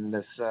farm, and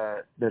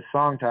this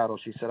song title,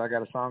 she said, I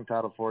got a song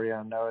title for you.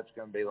 I know it's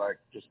going to be like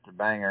just a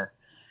banger.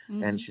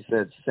 And she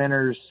said,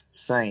 Sinners,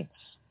 Saints.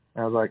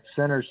 I was like,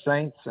 Sinners,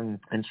 Saints? And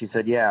she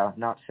said, yeah,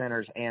 not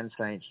sinners and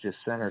saints, just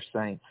Sinners,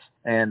 Saints.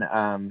 And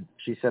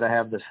she said, I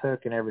have this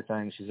hook and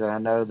everything. She said, I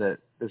know that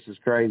this is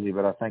crazy,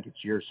 but I think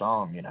it's your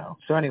song, you know.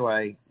 So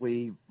anyway,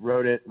 we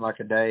wrote it in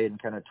like a day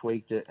and kind of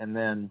tweaked it. And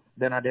then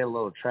I did a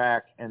little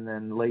track, and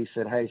then Lee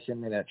said, hey,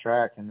 send me that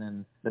track. And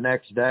then the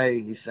next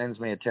day he sends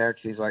me a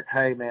text. He's like,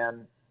 hey,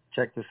 man,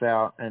 check this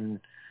out.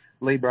 And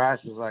Lee Bryce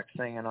is like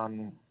singing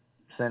on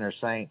Sinner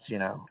Saints, you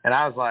know. And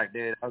I was like,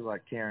 dude,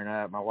 tearing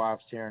up. My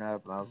wife's tearing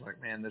up. And I was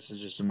like, man, this is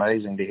just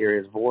amazing to hear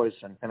his voice.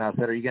 And I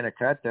said, are you going to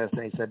cut this?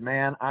 And he said,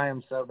 man, I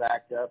am so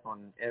backed up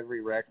on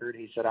every record.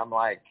 He said, I'm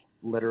like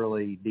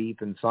literally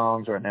deep in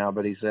songs right now.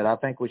 But he said, I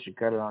think we should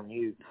cut it on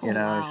you. You know,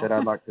 wow. He said,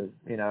 I'd like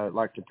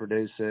to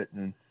produce it.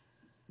 And,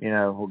 you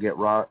know, we'll get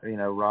Rodney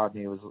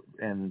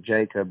and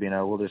Jacob, you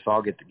know, we'll just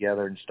all get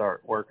together and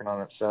start working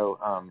on it. So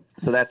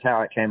that's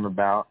how it came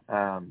about.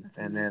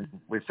 And then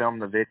we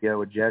filmed the video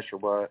with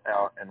Jeshua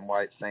out in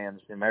White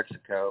Sands, New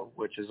Mexico,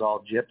 which is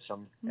all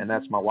gypsum. And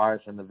that's my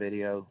wife in the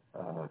video.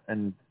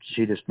 And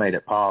she just made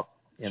it pop.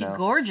 She's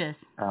gorgeous.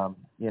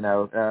 You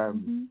know,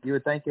 you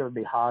would think it would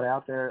be hot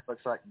out there. It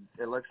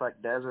looks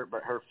like desert,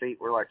 but her feet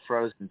were like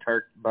frozen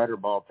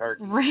butterball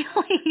turkey. Really?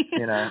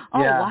 You know?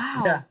 Oh, yeah,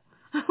 wow.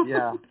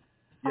 Yeah.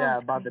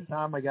 Yeah, by the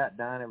time we got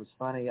done, it was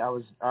funny. I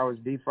was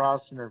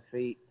defrosting her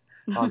feet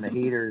on the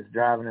heaters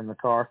driving in the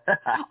car.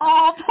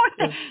 Oh, poor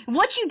thing.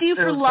 What you do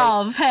for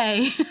love,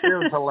 hey. It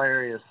was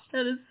hilarious.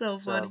 That is so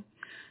funny.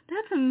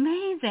 That's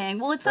amazing.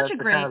 Well, it's such a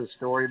great... That's kind of the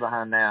story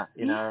behind that,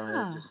 you know. Yeah.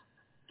 And it's just,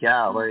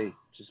 golly,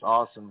 just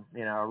awesome.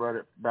 You know, I wrote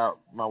it about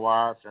my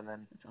wife, and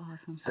then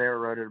Sarah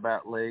wrote it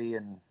about Lee,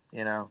 and,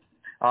 you know,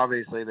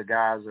 obviously the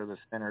guys are the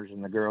sinners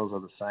and the girls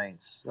are the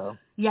saints. So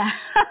yeah,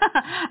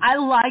 I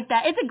like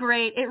that.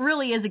 It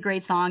really is a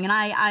great song, and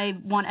I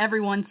want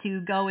everyone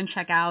to go and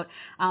check out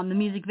the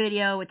music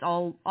video. It's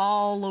all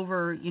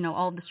over, you know,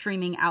 all the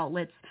streaming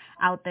outlets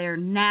out there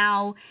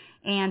now.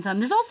 And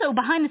there's also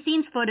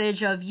behind-the-scenes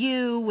footage of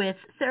you with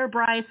Sarah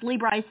Bryce. Lee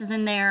Bryce is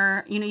in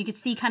there. You know, you could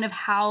see kind of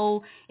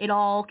how it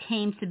all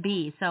came to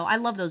be. So I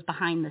love those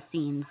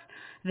behind-the-scenes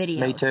videos.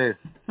 Me too.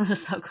 Those are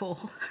so cool.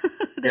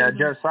 Yeah,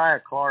 Josiah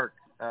Clark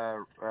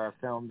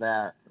filmed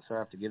that, so I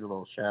have to give a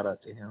little shout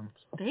out to him.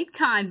 Big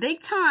time.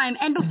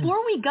 And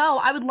before we go,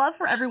 I would love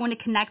for everyone to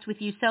connect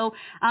with you. So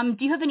do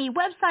you have any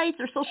websites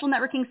or social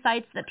networking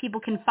sites that people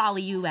can follow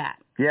you at?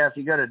 Yeah, if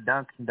you go to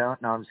Dunkin' No,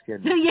 I'm just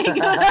kidding.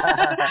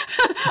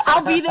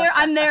 I'll be there.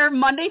 I'm there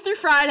Monday through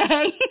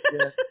Friday.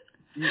 Yeah.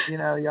 You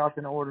know, y'all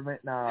can order me.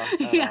 No.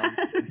 Yeah.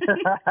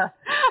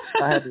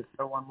 I had to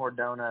throw one more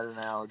donut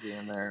analogy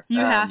in there. You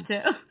have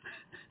to.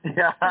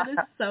 Yeah. That is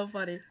so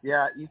funny.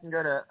 Yeah, you can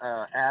go to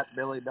at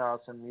Billy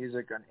Dawson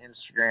Music on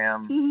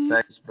Instagram,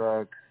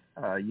 Facebook,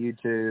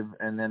 YouTube,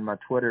 and then my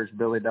Twitter's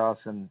Billy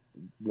Dawson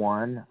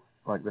 1,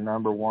 like the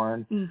number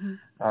 1.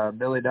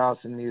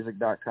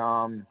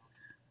 BillyDawsonMusic.com.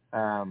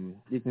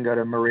 You can go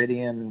to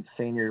Meridian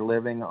Senior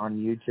Living on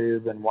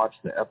YouTube and watch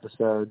the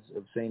episodes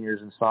of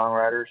Seniors and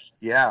Songwriters.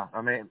 Yeah,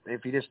 I mean,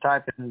 if you just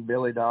type in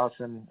Billy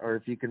Dawson, or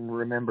if you can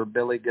remember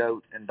Billy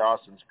Goat and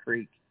Dawson's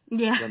Creek,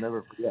 you'll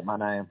never forget my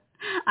name.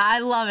 I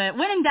love it.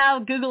 When in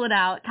doubt, Google it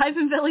out. Type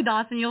in Billy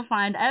Dawson. You'll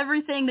find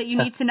everything that you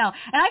need to know.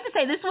 And I have to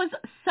say, this was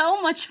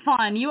so much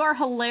fun. You are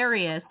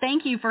hilarious.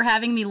 Thank you for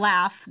having me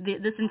laugh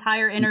this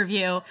entire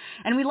interview.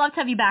 And we'd love to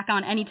have you back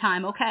on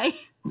anytime, okay?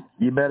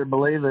 You better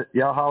believe it.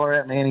 Y'all holler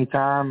at me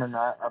anytime. And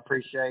I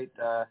appreciate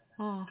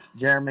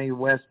Jeremy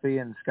Westby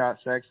and Scott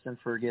Sexton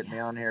for getting me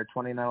on here.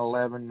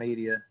 2911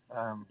 Media.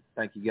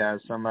 Thank you guys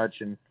so much.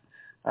 And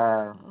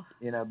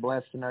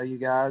blessed to know you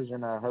guys,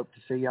 and I hope to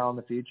see y'all in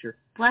the future.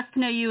 Blessed to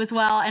know you as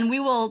well, and we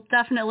will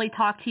definitely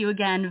talk to you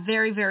again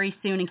very, very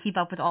soon and keep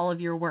up with all of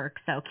your work.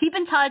 So keep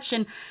in touch,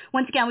 and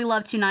once again, we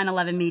love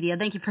 2911 Media.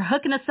 Thank you for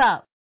hooking us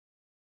up.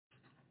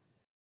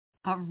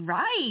 All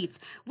right.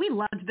 We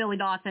loved Billy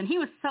Dawson. He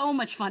was so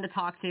much fun to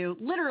talk to.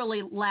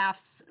 Literally laughs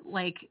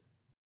like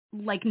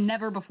like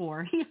never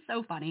before. He's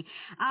so funny.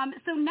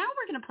 So now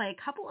we're going to play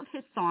a couple of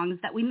his songs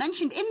that we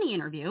mentioned in the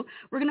interview.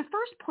 We're going to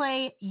first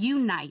play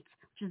Unite,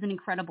 which is an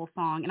incredible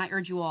song, and I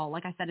urge you all,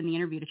 like I said in the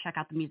interview, to check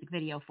out the music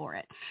video for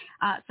it.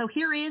 So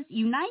here is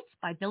Unite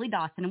by Billy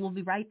Dawson, and we'll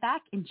be right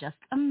back in just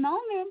a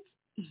moment.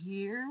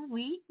 Here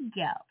we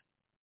go.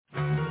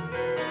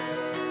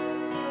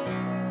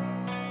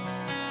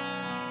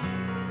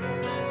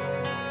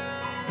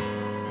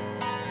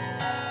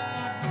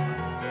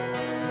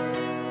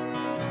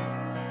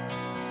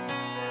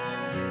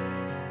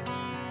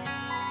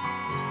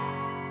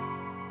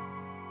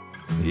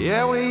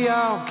 Yeah, we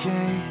all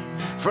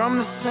came from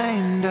the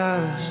same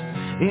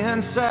dust.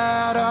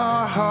 Inside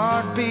our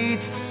heart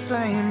beats the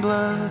same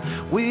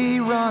blood. We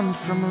run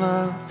from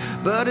love,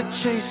 but it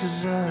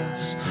chases us.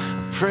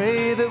 I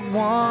pray that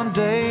one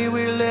day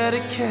we let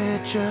it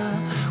catch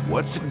up.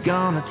 What's it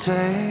gonna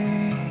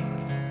take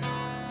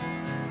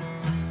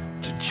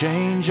to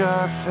change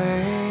our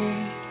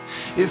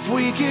fate? If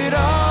we could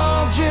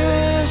all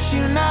just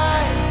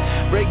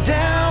unite, break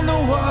down the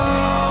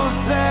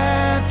walls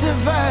that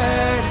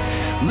divide,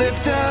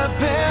 lift up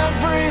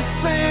every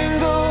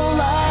single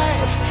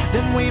life,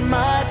 then we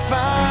might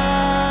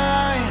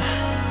find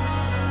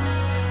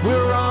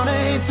we're on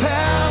a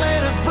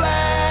palette of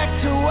black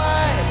to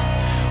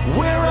white.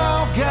 We're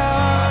all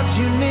God's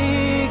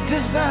unique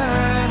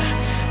design.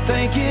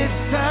 Think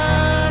it's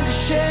time to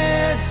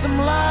shed some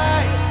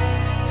light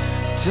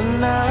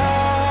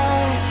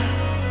tonight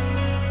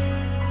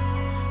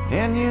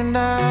and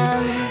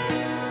unite.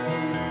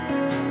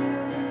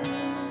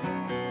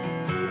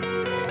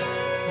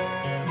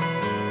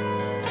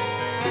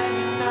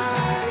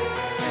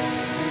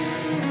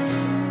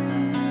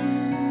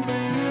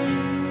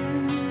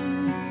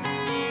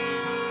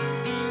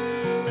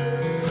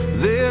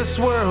 This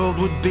world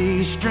would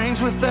be strings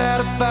without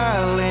a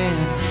violin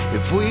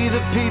if we the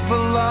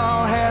people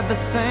all had the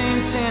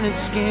same tinted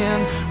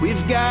skin.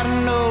 We've got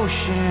an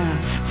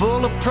ocean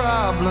full of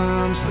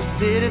problems.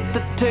 Let's sit at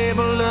the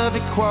table of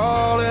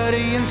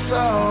equality and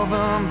solve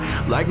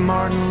them like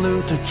Martin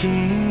Luther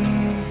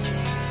King.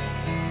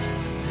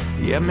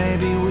 Yeah,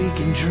 maybe we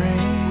can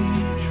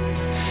dream.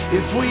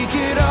 If we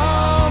could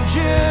all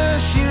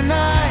just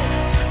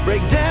unite,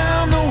 break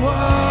down the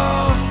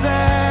walls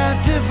that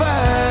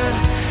divide,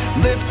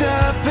 lift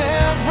up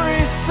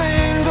every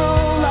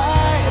single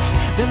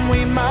life, then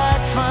we might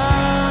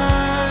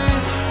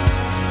find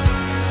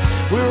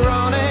we're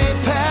on a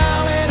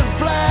palette of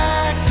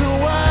black to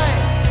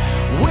white.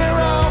 We're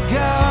all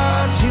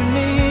God's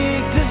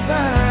unique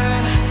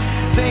design.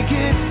 Think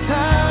it's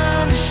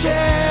time to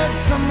shed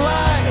some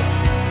light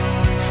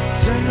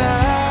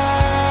tonight.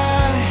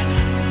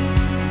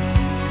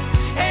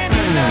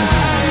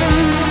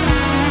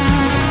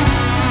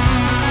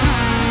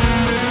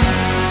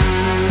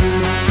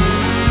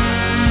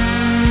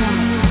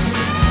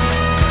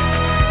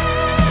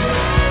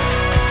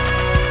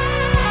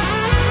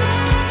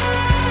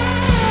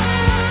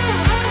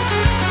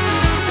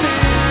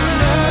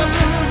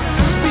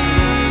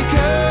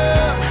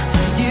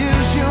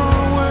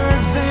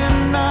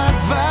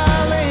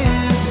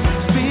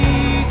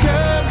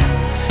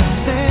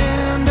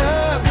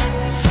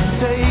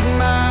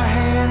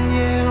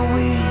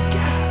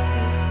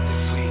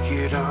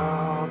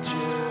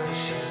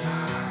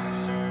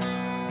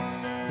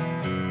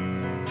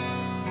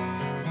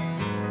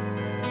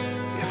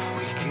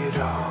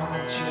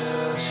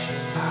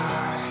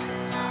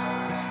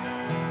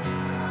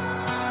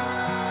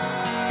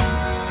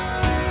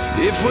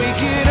 If we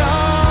could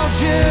all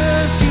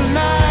just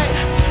unite,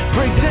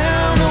 break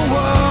down the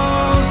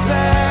walls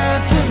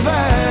that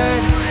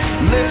divide,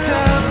 lift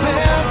up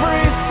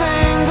every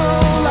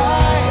single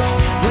life,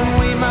 then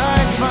we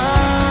might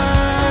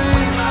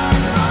find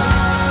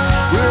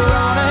we're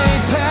on a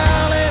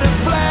palette of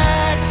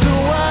black to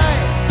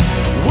white.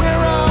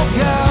 We're all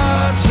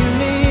God's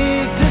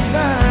unique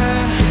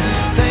design.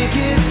 Think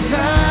it's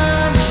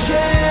time to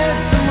shed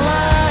some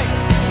light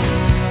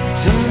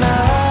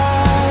tonight.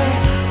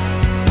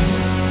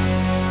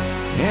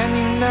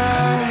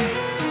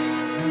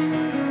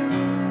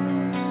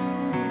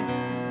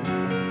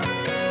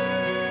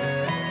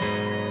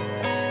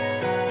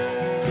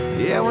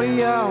 Yeah,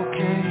 we all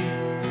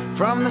came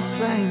from the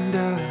same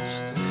dust.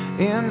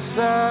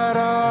 Inside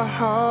our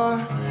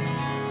heart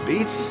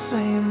beats the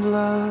same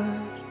blood.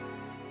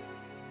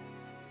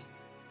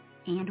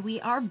 And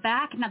we are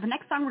back. Now, the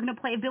next song we're going to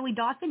play of Billy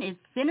Dawson is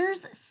Sinners,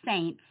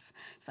 Saints.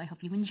 So I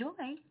hope you enjoy.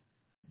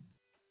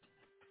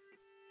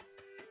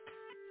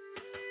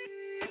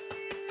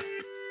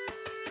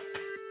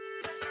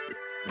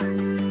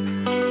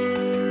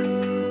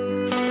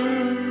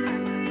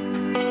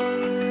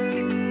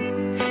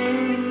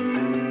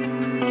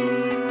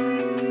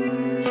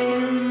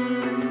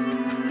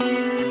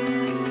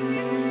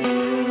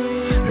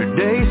 Her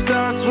day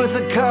starts with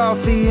a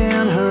coffee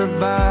and her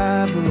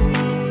Bible.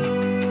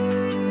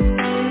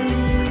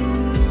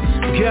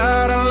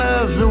 God, I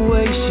love the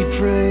way she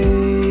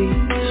prays.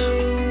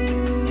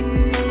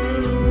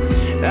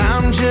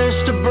 I'm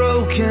just a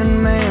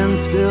broken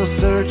man still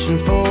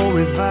searching for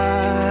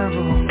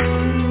revival.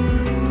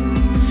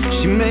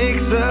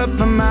 makes up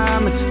for my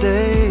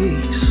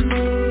mistakes.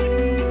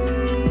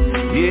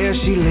 Yeah,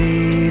 she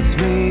leads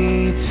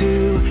me to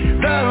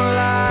the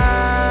light.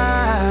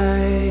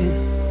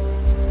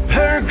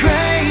 Her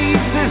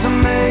grace is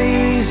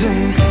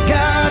amazing.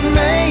 God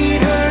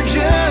made her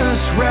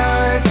just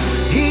right.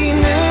 He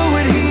knew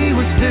what he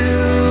was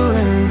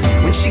doing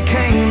when she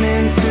came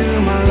into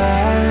my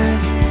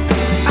life.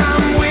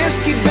 I'm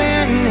whiskey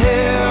bent,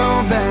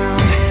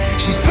 hellbound.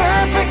 She's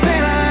perfect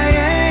and I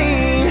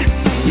ain't.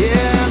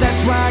 Yeah,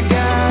 that's why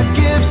God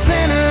gives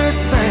sinners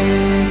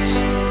saints.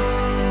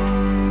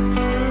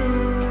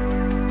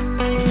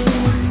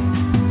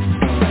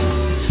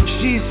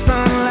 She's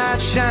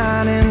sunlight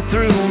shining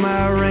through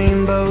my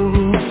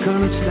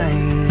rainbow-colored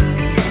stains.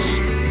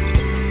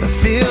 I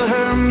feel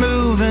her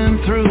moving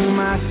through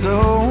my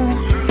soul.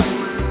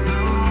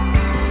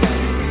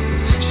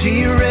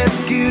 She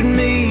rescued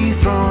me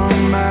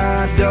from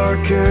my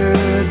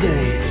darker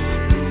days.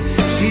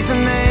 She's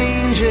an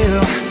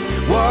angel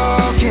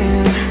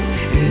walking,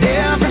 and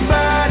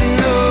everybody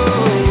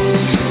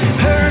knows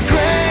her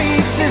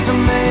grace is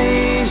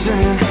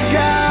amazing.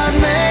 God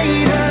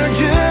made her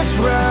just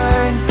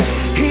right.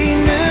 He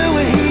knew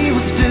what he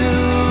was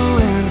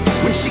doing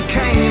when she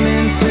came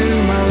into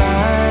my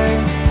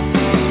life.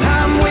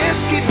 I'm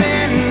whiskey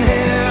bent and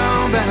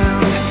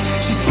hellbound.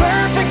 She's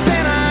perfect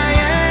and I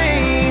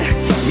ain't.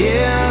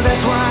 Yeah,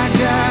 that's why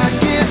God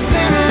gives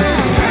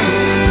sinners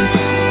grace.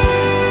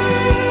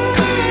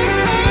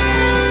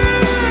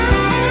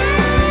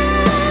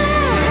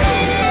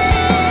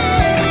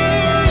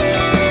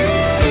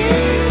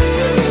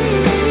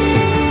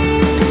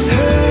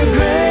 Her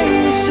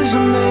grace is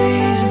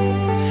amazing.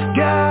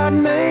 God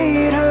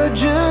made her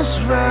just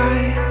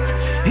right.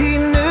 He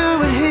knew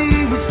what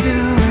he was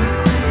doing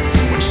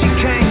when she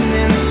came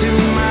into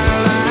my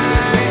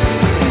life.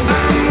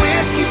 I'm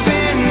whiskey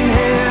bent and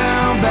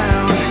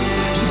hellbound.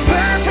 She's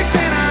perfect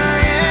and I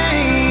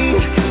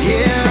ain't.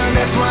 Yeah,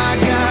 that's why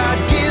God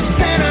gives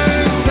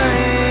sinners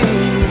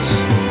saints.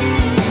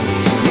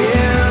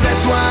 Yeah,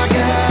 that's why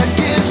God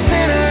gives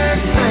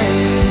sinners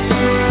saints.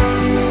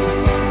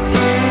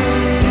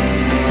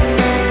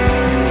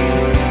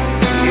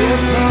 Yeah,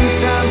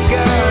 sometimes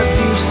God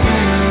gives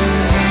sinners.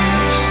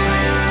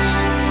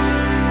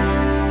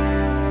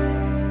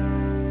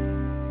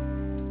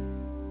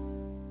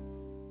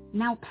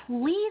 Now,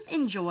 please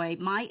enjoy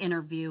my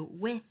interview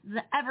with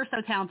the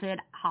ever-so-talented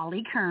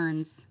Halle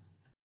Kearns.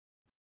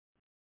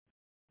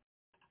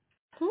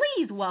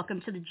 Please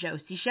welcome to the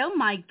Josie Show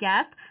my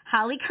guest,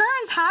 Halle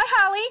Kearns. Hi,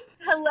 Halle.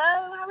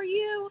 Hello, how are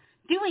you?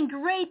 Doing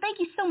great. Thank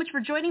you so much for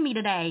joining me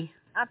today.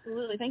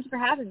 Absolutely. Thank you for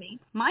having me.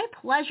 My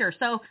pleasure.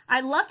 So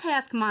I love to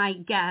ask my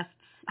guests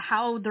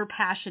how their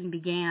passion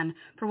began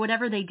for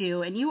whatever they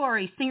do, and you are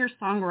a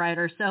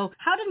singer-songwriter. So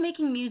how did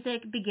making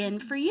music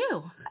begin for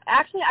you?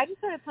 Actually, I just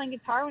started playing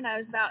guitar when I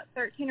was about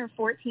 13 or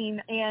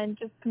 14 and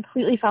just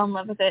completely fell in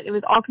love with it. It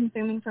was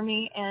all-consuming for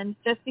me and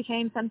just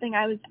became something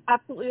I was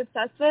absolutely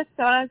obsessed with.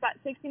 So when I was about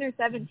 16 or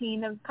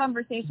 17, the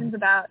conversations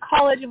about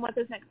college and what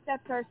those next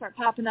steps are start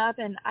popping up,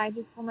 and I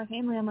just told my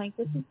family, I'm like,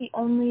 this is the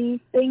only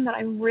thing that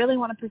I really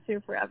want to pursue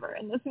forever,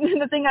 and this is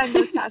the thing I'm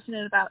most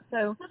passionate about.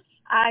 So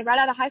I, right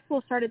out of high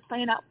school, started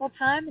playing out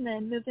full-time and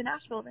then moved to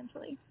Nashville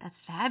eventually. That's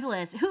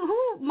fabulous.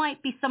 Who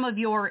might be some of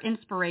your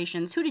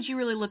inspirations? Who did you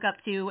really look up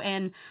to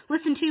and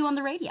listen to on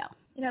the radio?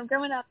 You know,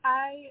 growing up,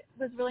 I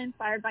was really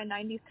inspired by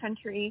 90s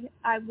country.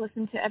 I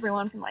listened to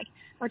everyone from, like,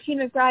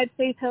 Martina McBride,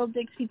 Faith Hill,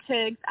 Dixie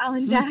Chicks,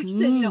 Alan Jackson,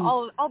 you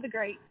know, all the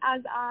greats.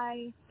 As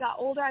I got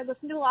older, I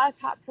listened to a lot of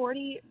top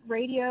 40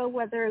 radio,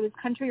 whether it was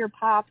country or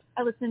pop.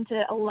 I listened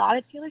to a lot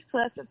of Taylor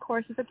Swift, of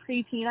course, as a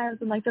preteen. I was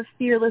in, like, the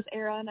Fearless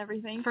era and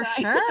everything. For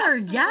so sure,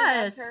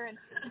 yes. Her. And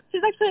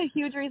she's actually a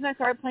huge reason I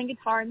started playing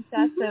guitar and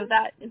stuff, so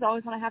that is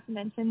always one I have to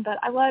mention. But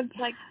I loved,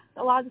 like,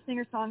 a lot of the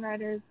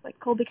singer-songwriters like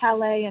Colby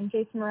Calais and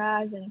Jason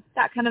Mraz and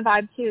that kind of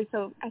vibe too.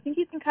 So I think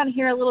you can kind of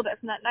hear a little bit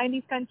from that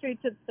 90s country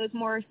to those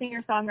more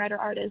singer-songwriter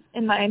artists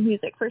in my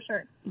music for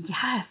sure.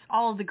 Yes,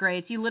 all of the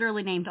greats. You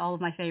literally named all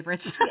of my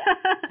favorites. Yes.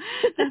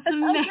 That's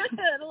amazing.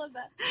 I love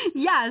that.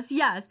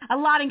 Yes. A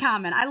lot in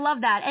common. I love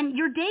that. And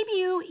your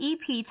debut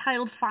EP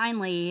titled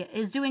Finally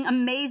is doing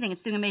amazing.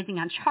 It's doing amazing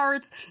on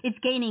charts. It's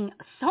gaining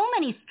so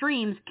many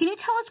streams. Can you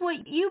tell us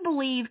what you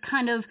believe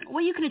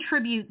what you can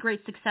attribute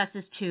great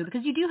successes to?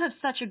 Because you do have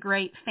such a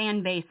great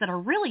fan base that are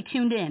really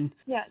tuned in.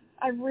 Yeah,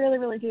 I really,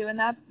 really do, and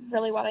that's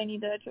really what I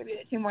need to attribute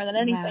it to more than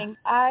anything.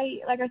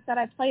 Yeah. Like I said,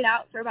 I played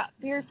out for about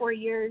 3 or 4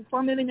 years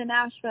before moving to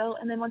Nashville,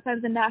 and then once I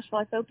was in Nashville,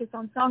 I focused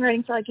on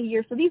songwriting for like a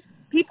year. So these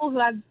people who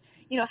I've,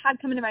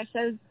 had come into my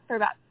shows for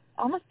about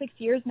almost 6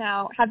 years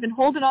now have been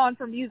holding on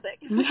for music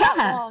for that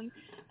long.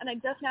 And I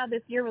just now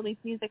this year released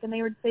music, and they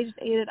just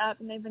ate it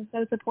up, and they've been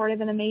so supportive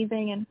and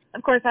amazing. And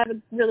of course, I have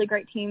a really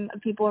great team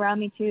of people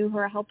around me too who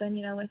are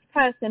helping, with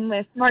press and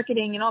with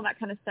marketing and all that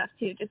kind of stuff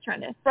too, just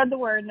trying to spread the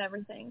word and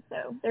everything.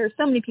 So there's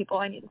so many people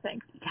I need to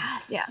thank.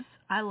 Yes. Yeah.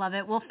 I love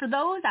it. Well, for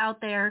those out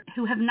there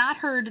who have not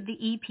heard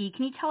the EP,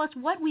 can you tell us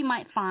what we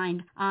might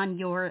find on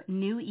your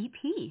new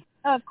EP?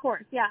 Oh, of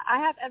course. Yeah. I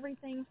have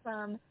everything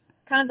from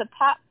kind of the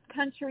pop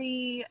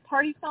country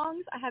party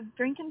songs. I have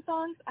drinking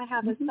songs. I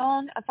have a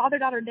song, a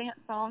father-daughter dance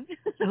song.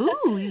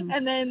 Ooh.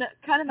 And then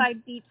kind of my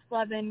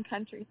beach-loving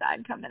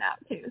countryside coming out,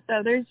 too.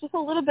 So there's just a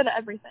little bit of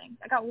everything.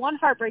 I got one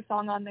heartbreak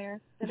song on there.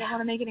 I don't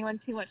want to make anyone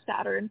too much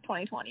sadder in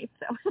 2020.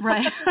 So.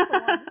 Right.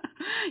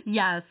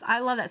 Yes, I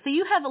love that. So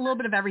you have a little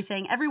bit of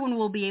everything. Everyone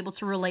will be able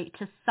to relate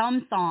to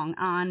some song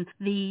on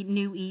the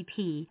new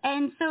EP.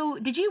 And so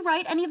did you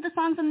write any of the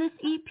songs on this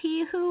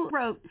EP? Who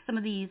wrote some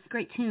of these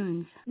great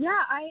tunes? Yeah,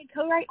 I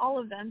co-write all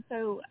of them.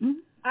 So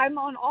I'm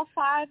on all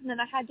 5, and then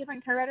I had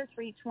different co-writers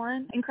for each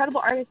one. Incredible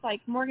artists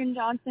like Morgan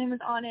Johnson was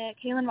on it,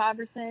 Kaylin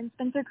Robertson,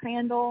 Spencer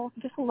Crandall,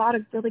 just a lot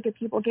of really good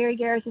people. Gary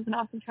Garris is an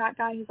awesome track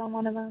guy who's on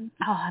one of them.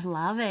 Oh, I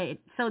love it.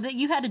 So that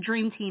you had a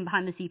dream team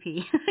behind this EP.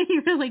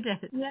 You really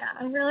did. Yeah,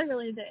 I really,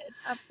 really did.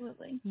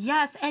 Absolutely.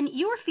 Yes, and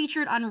you were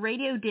featured on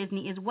Radio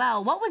Disney as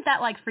well. What was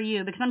that like for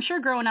you? Because I'm sure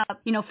growing up,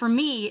 for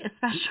me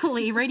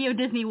especially, Radio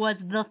Disney was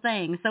the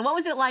thing. So what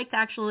was it like to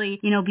actually,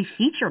 be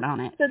featured on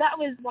it? So that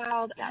was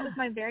wild. That was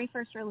my very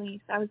first release.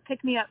 I was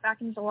Pick Me Up back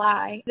in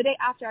July. The day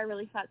after I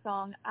released that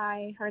song,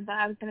 I heard that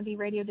I was going to be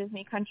Radio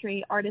Disney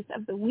Country Artist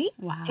of the Week.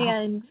 Wow.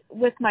 And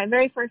with my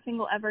very first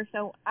single ever,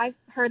 so I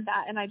heard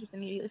that and I just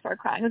immediately started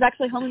crying. I was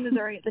actually home in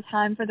Missouri at the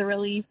time for the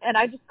release, and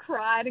I just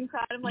cried and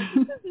cried. I'm like,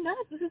 this is nuts.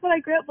 This is what I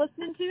grew up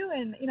listening to,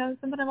 and,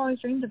 something I've always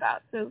dreamed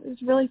about. So it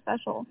was really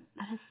special.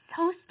 That is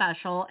so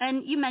special.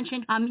 And you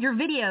mentioned your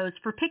videos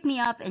for Pick Me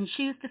Up and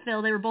Shoes to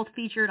Fill. They were both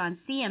featured on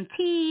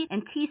CMT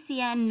and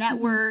TCN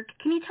Network.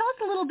 Can you tell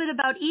us a little bit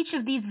about each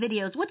of these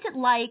videos? What's it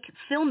like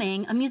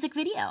filming a music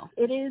video?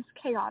 It is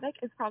chaotic.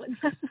 It's probably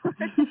the best word.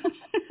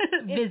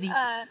 Busy.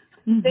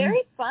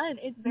 Very fun.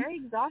 It's very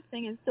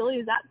exhausting, as silly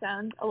as that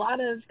sounds. A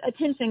lot of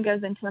attention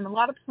goes into them, a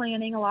lot of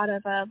planning, a lot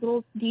of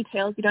little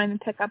details you don't even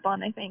pick up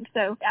on, I think.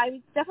 So I was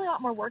definitely a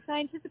lot more work than I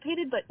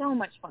anticipated, but so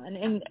much fun.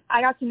 And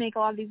I got to make a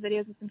lot of these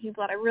videos with some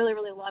people that I really,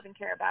 really love and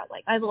care about.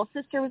 Like my little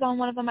sister was on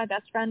one of them. My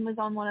best friend was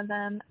on one of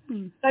them.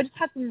 So I just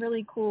had some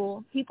really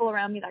cool people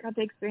around me that got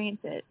to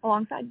experience it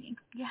alongside me.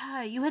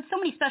 Yeah, you had so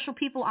many special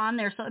people on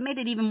there, so it made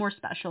it even more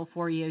special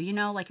for you,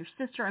 like your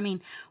sister. I mean,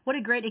 what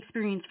a great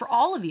experience for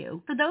all of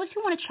you. For those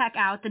who want to check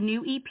out the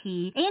new EP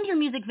and your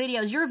music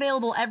videos, you're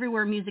available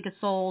everywhere music is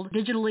sold,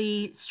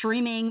 digitally,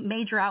 streaming,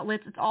 major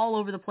outlets. It's all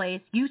over the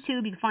place.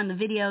 YouTube, you can find the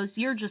videos.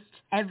 You're just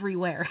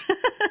everywhere.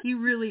 You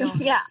really are.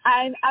 Yeah,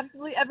 I'm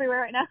absolutely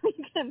everywhere right now.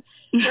 You can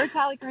search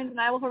Halle Kearns and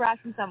I will harass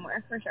you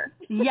somewhere, for sure.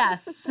 Yes.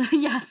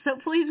 So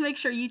please make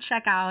sure you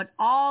check out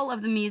all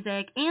of the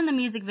music and the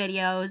music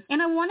videos.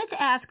 And I wanted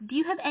to ask, do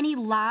you have any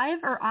live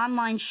or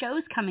online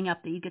shows coming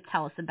up that you could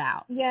tell us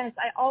about? Yes,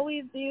 I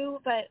always do,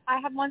 but I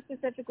have one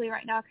specifically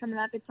right now coming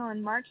up. It's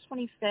on March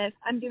 25th.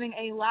 I'm doing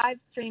a live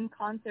stream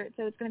concert,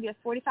 so it's going to be a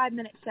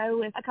 45-minute show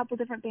with a couple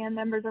different band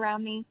members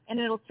around me, and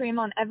it'll stream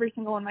on every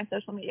single one of my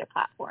social media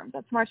platforms.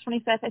 That's March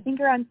 25th. I think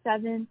around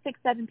 7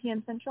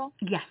 p.m. Central.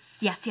 Yes.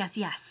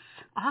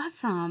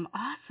 Awesome.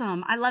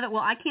 I love it.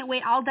 Well, I can't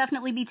wait. I'll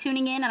definitely be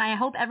tuning in, and I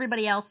hope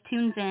everybody else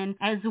tunes in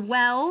as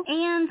well.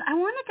 And I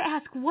wanted to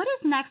ask, what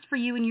is next for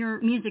you in your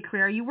music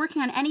career? Are you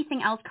working on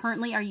anything else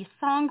currently? Are you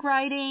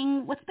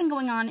songwriting? What's been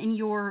going on in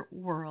your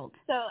world?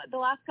 So the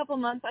last couple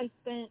months I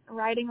spent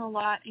writing a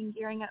lot and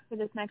gearing up for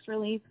this next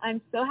release. I'm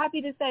so happy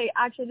to say,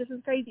 actually, this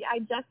is crazy. I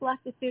just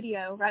left the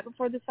studio right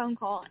before this phone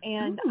call,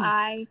 and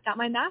I got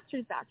my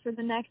master's back for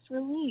the next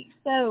release.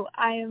 So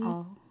I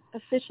am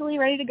officially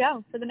ready to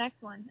go for the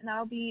next one,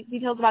 and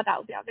details about that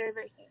will be out very,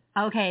 very soon.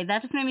 Okay,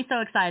 that just made me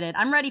so excited.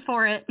 I'm ready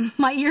for it.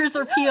 My ears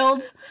are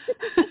peeled.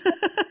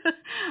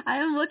 I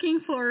am looking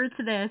forward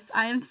to this.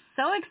 I am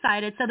so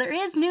excited. So there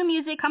is new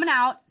music coming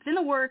out. It's in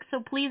the works, so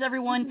please,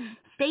 everyone,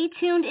 stay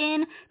tuned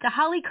in to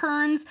Halle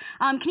Kearns.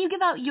 Can you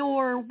give out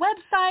your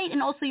website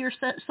and also your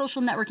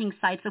social networking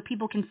site so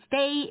people can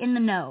stay in the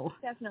know?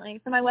 Definitely.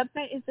 So my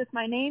website is just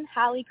my name,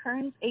 Halle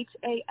Kearns,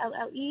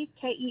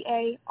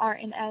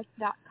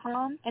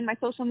 HalleKearns.com, and my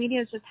social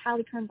media is just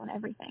Halle Kearns on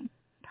everything.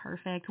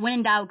 Perfect. When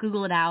in doubt,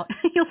 Google it out.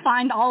 You'll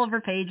find all of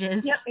her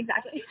pages. Yep,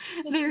 exactly.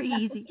 Very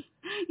easy.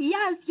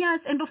 Yes.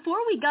 And before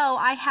we go,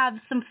 I have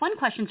some fun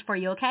questions for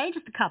you, okay?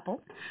 Just a couple.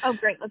 Oh,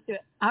 great. Let's do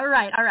it. All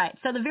right.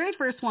 So the very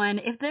first one,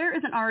 if there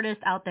is an artist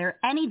out there,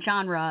 any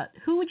genre,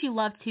 who would you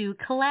love to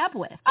collab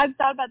with? I've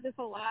thought about this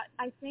a lot.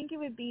 I think it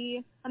would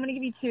be, I'm going to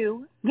give you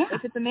two. Yeah.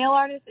 If it's a male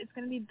artist, it's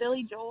going to be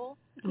Billy Joel.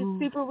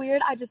 It's super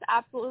weird. I just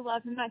absolutely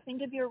love him. I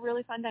think it'd be a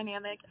really fun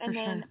dynamic. And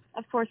then,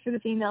 of course, for the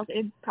females,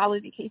 it'd probably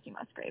be Casey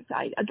Musgraves.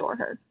 I adore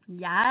her.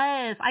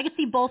 Yes. I could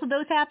see both of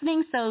those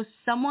happening, so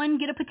someone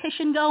get a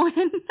petition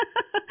going.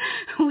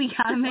 We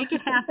got to make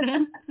it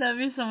happen. That'd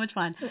be so much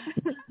fun.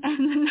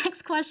 And the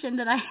next question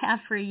that I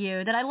have for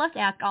you, that I love to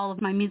ask all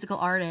of my musical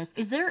artists,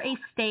 is there a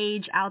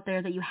stage out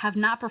there that you have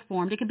not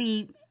performed? It could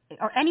be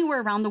or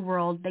anywhere around the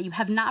world that you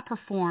have not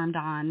performed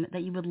on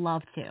that you would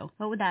love to.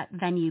 What would that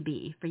venue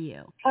be for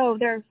you? Oh,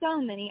 there are so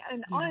many.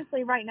 And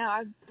honestly, right now,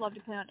 I'd love to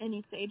play on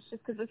any stage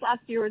just because this last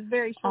year was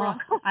very short.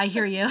 I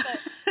hear you.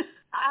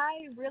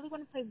 I really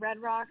want to play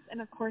Red Rocks, and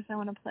of course I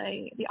want to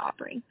play the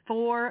Opry.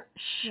 For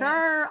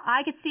sure. Yeah.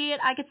 I could see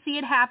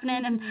it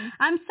happening, and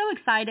I'm so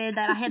excited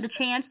that I had the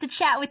chance to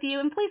chat with you,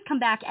 and please come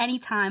back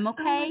anytime,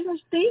 okay? Oh my gosh,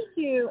 thank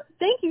you.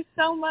 Thank you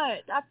so much.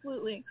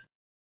 Absolutely.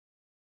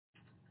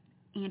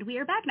 And we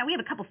are back. Now we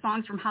have a couple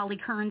songs from Halle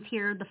Kearns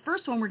here. The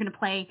first one we're going to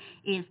play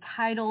is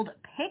titled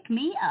Pick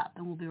Me Up,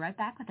 and we'll be right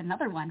back with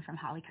another one from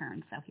Halle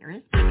Kearns. So here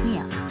is Pick Me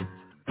Up.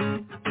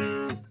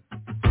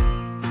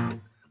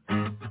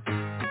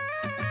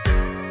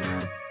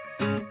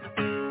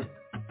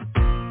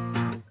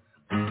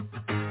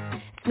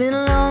 It's been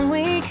a long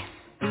week.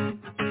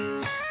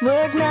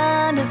 Work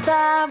 9 to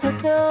 5,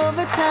 worked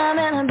overtime,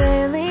 and I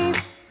barely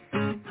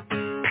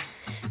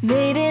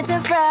made it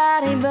to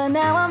Friday, but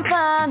now I'm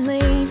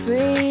finally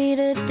free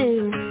to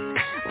do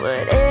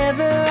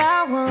whatever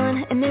I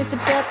want. And if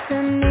it's up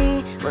to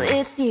me, well,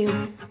 it's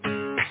you.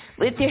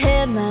 With your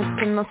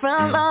headlights in my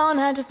front lawn,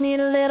 I just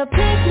need a little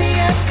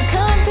pick-me-up, so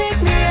come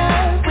pick me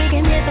up. We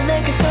can hit the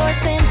liquor store,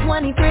 spend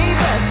 23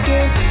 bucks,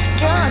 get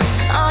drunk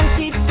on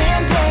cheap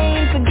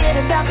champagne. Forget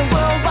about the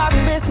world while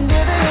we listen to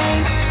the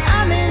rain.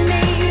 I'm in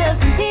need of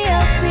some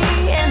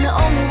TLC, and the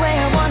only way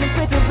I want is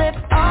with your lips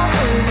all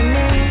over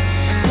me.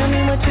 Tell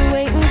me what you're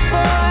waiting for,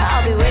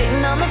 I'll be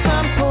waiting on the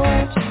front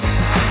porch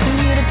for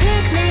you to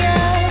pick me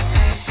up,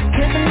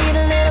 'cause I need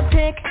a little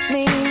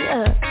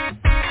pick-me-up.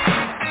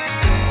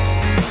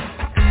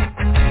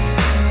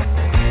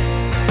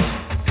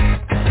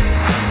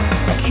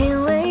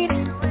 Can't wait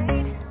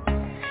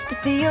to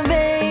see your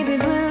baby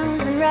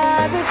blues and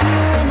ride with you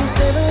in your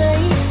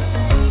Chevrolet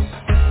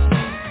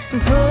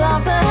and pull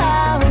off the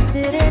highway,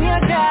 sit in your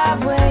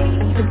driveway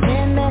for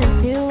 10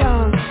 minutes too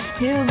long.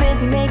 Too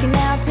busy making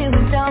out to a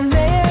dumb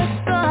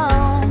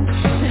song.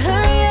 So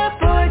hurry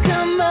up or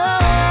come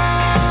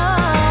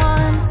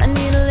on. I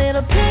need a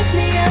little pick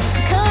me up, so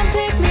come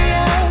pick me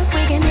up.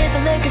 We can hit the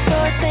liquor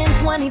store,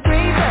 spend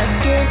 23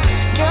 bucks, get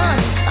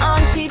drunk on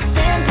cheap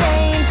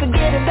champagne.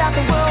 Forget about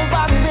the world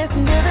while we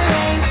listen to the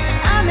rain.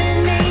 I'm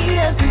in need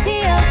of some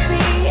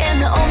TLC,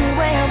 and the only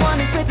way I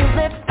want is with your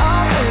lips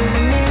all over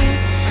me.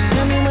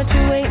 Tell me what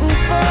you're waiting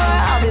for,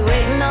 I'll be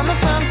waiting on the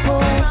front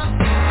porch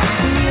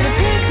for you to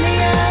pick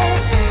me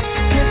up,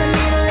 'cause I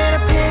need a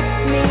little pick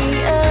me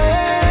up.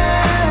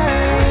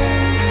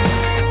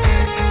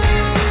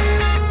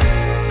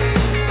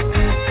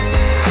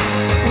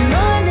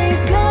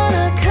 Monday's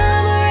gonna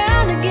come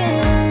around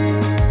again,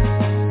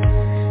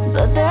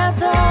 but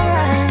that's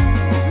alright,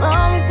 as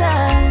long as I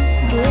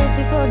get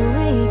you for the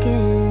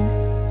weekend.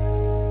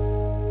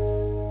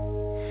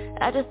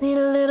 I just need a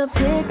little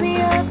pick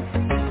me up.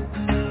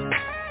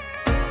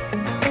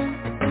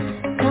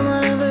 Come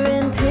on over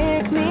and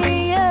pick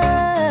me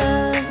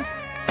up.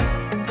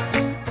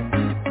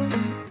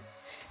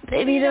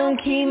 Baby, don't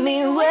keep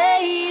me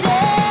waiting.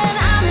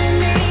 I'm in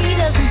need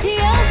of some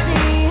TLC.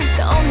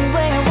 The only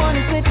way I want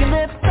is with your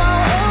lips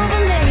all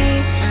over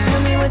me.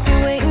 Tell me what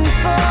you're waiting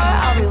for,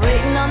 I'll be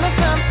waiting on the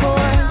front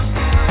porch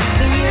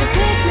for you to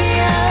pick me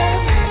up,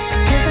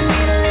 'cause I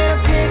need a little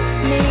pick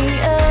me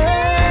up.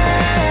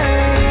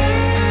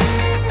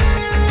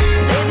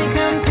 Baby,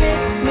 come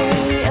pick me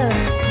up.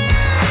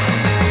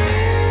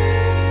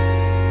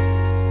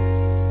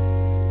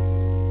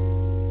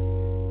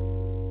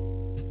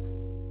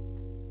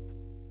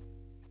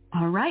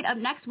 All right, up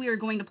next we are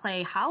going to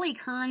play Halle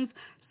Kearns'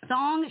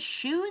 song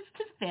Shoes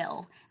to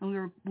Fill,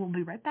 and we'll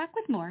be right back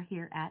with more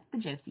here at the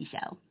Josie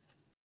Show.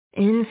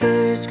 In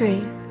first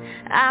grade,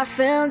 I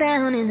fell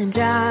down in the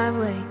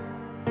driveway,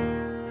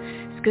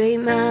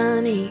 scraped my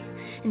knee,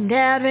 and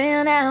Dad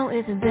ran out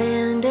with a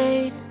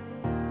Band-Aid.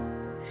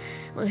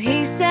 Well,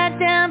 he sat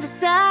down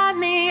beside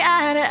me,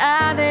 eye to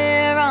eye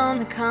there on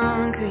the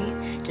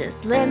concrete,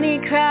 just let me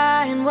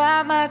cry and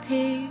wipe my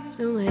tears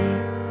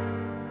away.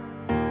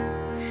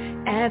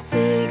 At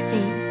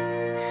 16,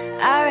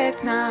 I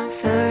wrecked my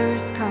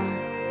first car,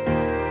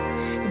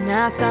 and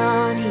I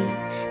thought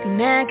he'd be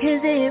mad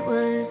 'cause it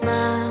was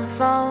my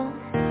fault.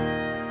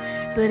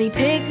 But he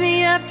picked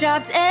me up,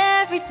 dropped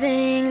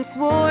everything, and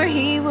swore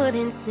he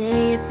wouldn't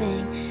say a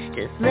thing,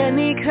 just let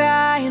me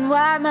cry and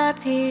wipe my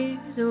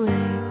tears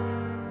away.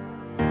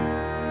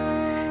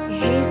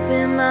 He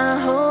spent my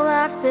whole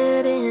life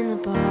sitting in the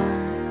bar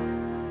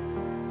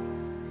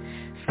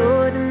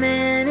for the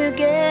man who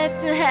gets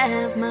to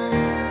have my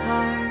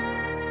heart.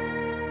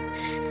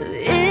 So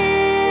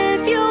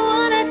if you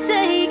wanna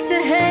take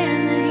the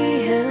hand that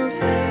he held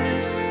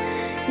first,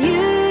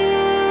 you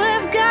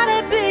have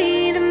gotta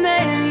be the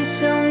man you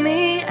told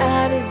me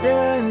I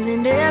deserve.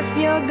 And if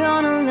you're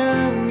gonna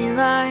love me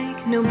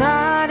like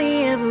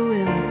nobody ever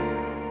will,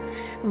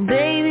 well,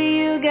 baby,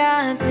 you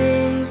got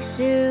big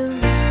shoes.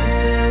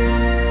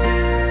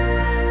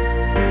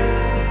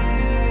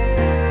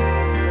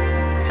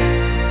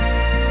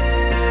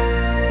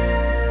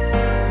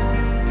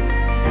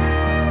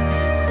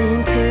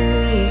 Been 2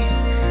 years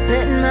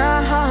letting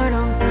my heart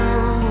on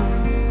someone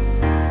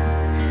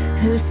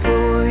who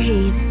swore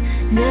he'd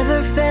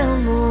never felt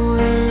more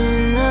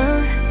in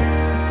love.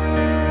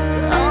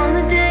 But on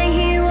the day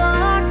he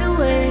walked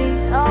away,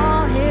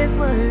 all his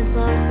words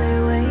lost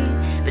their weight.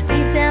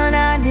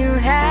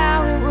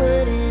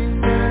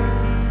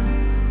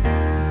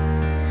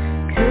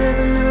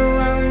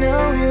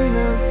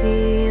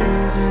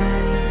 feels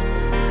right.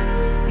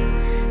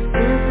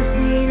 Since I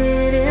seen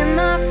it in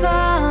my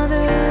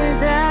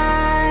Father's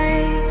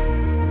eyes.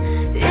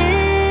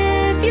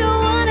 If you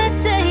wanna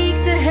take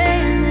the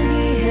hand that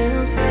He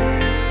held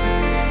first,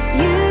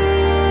 you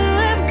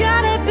have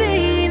gotta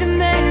be the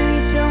man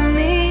you told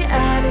me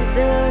I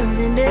deserved.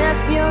 And if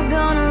you're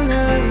gonna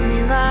love me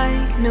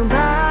like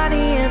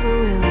nobody ever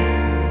will,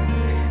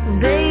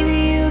 baby,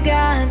 you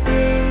got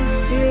things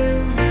to do.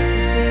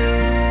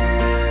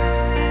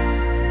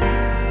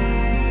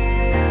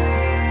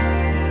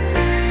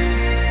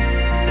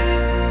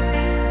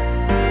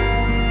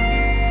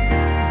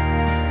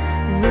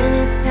 When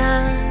it's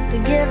time to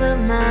give up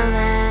my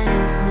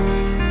last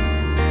name,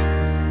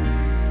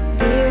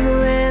 dear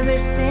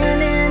whoever's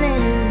standing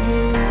in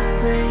His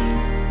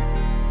place,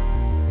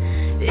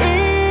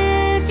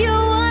 if you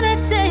wanna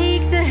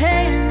take the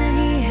hand that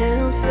He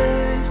held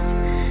first,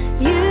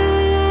 you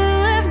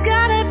have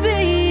gotta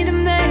be the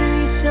man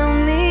you told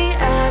me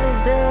I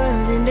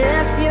deserved. And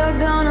if you're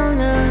gonna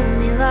love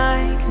me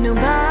like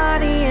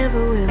nobody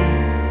ever will,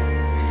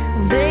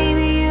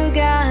 baby, you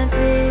got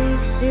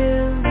things to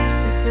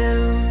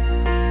fulfill.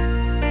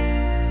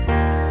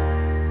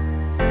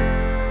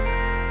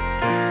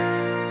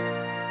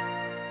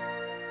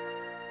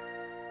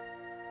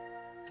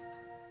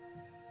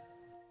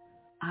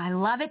 I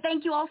love it.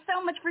 Thank you all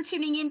so much for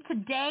tuning in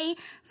today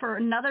for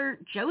another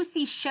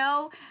Josie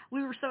Show.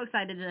 We were so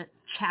excited to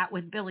chat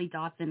with Billy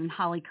Dawson and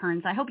Halle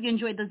Kearns. I hope you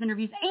enjoyed those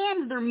interviews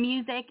and their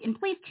music. And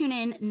please tune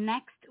in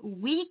next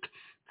week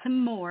to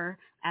more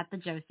at the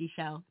Josie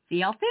Show. See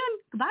y'all soon.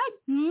 Goodbye.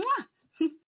 Mwah.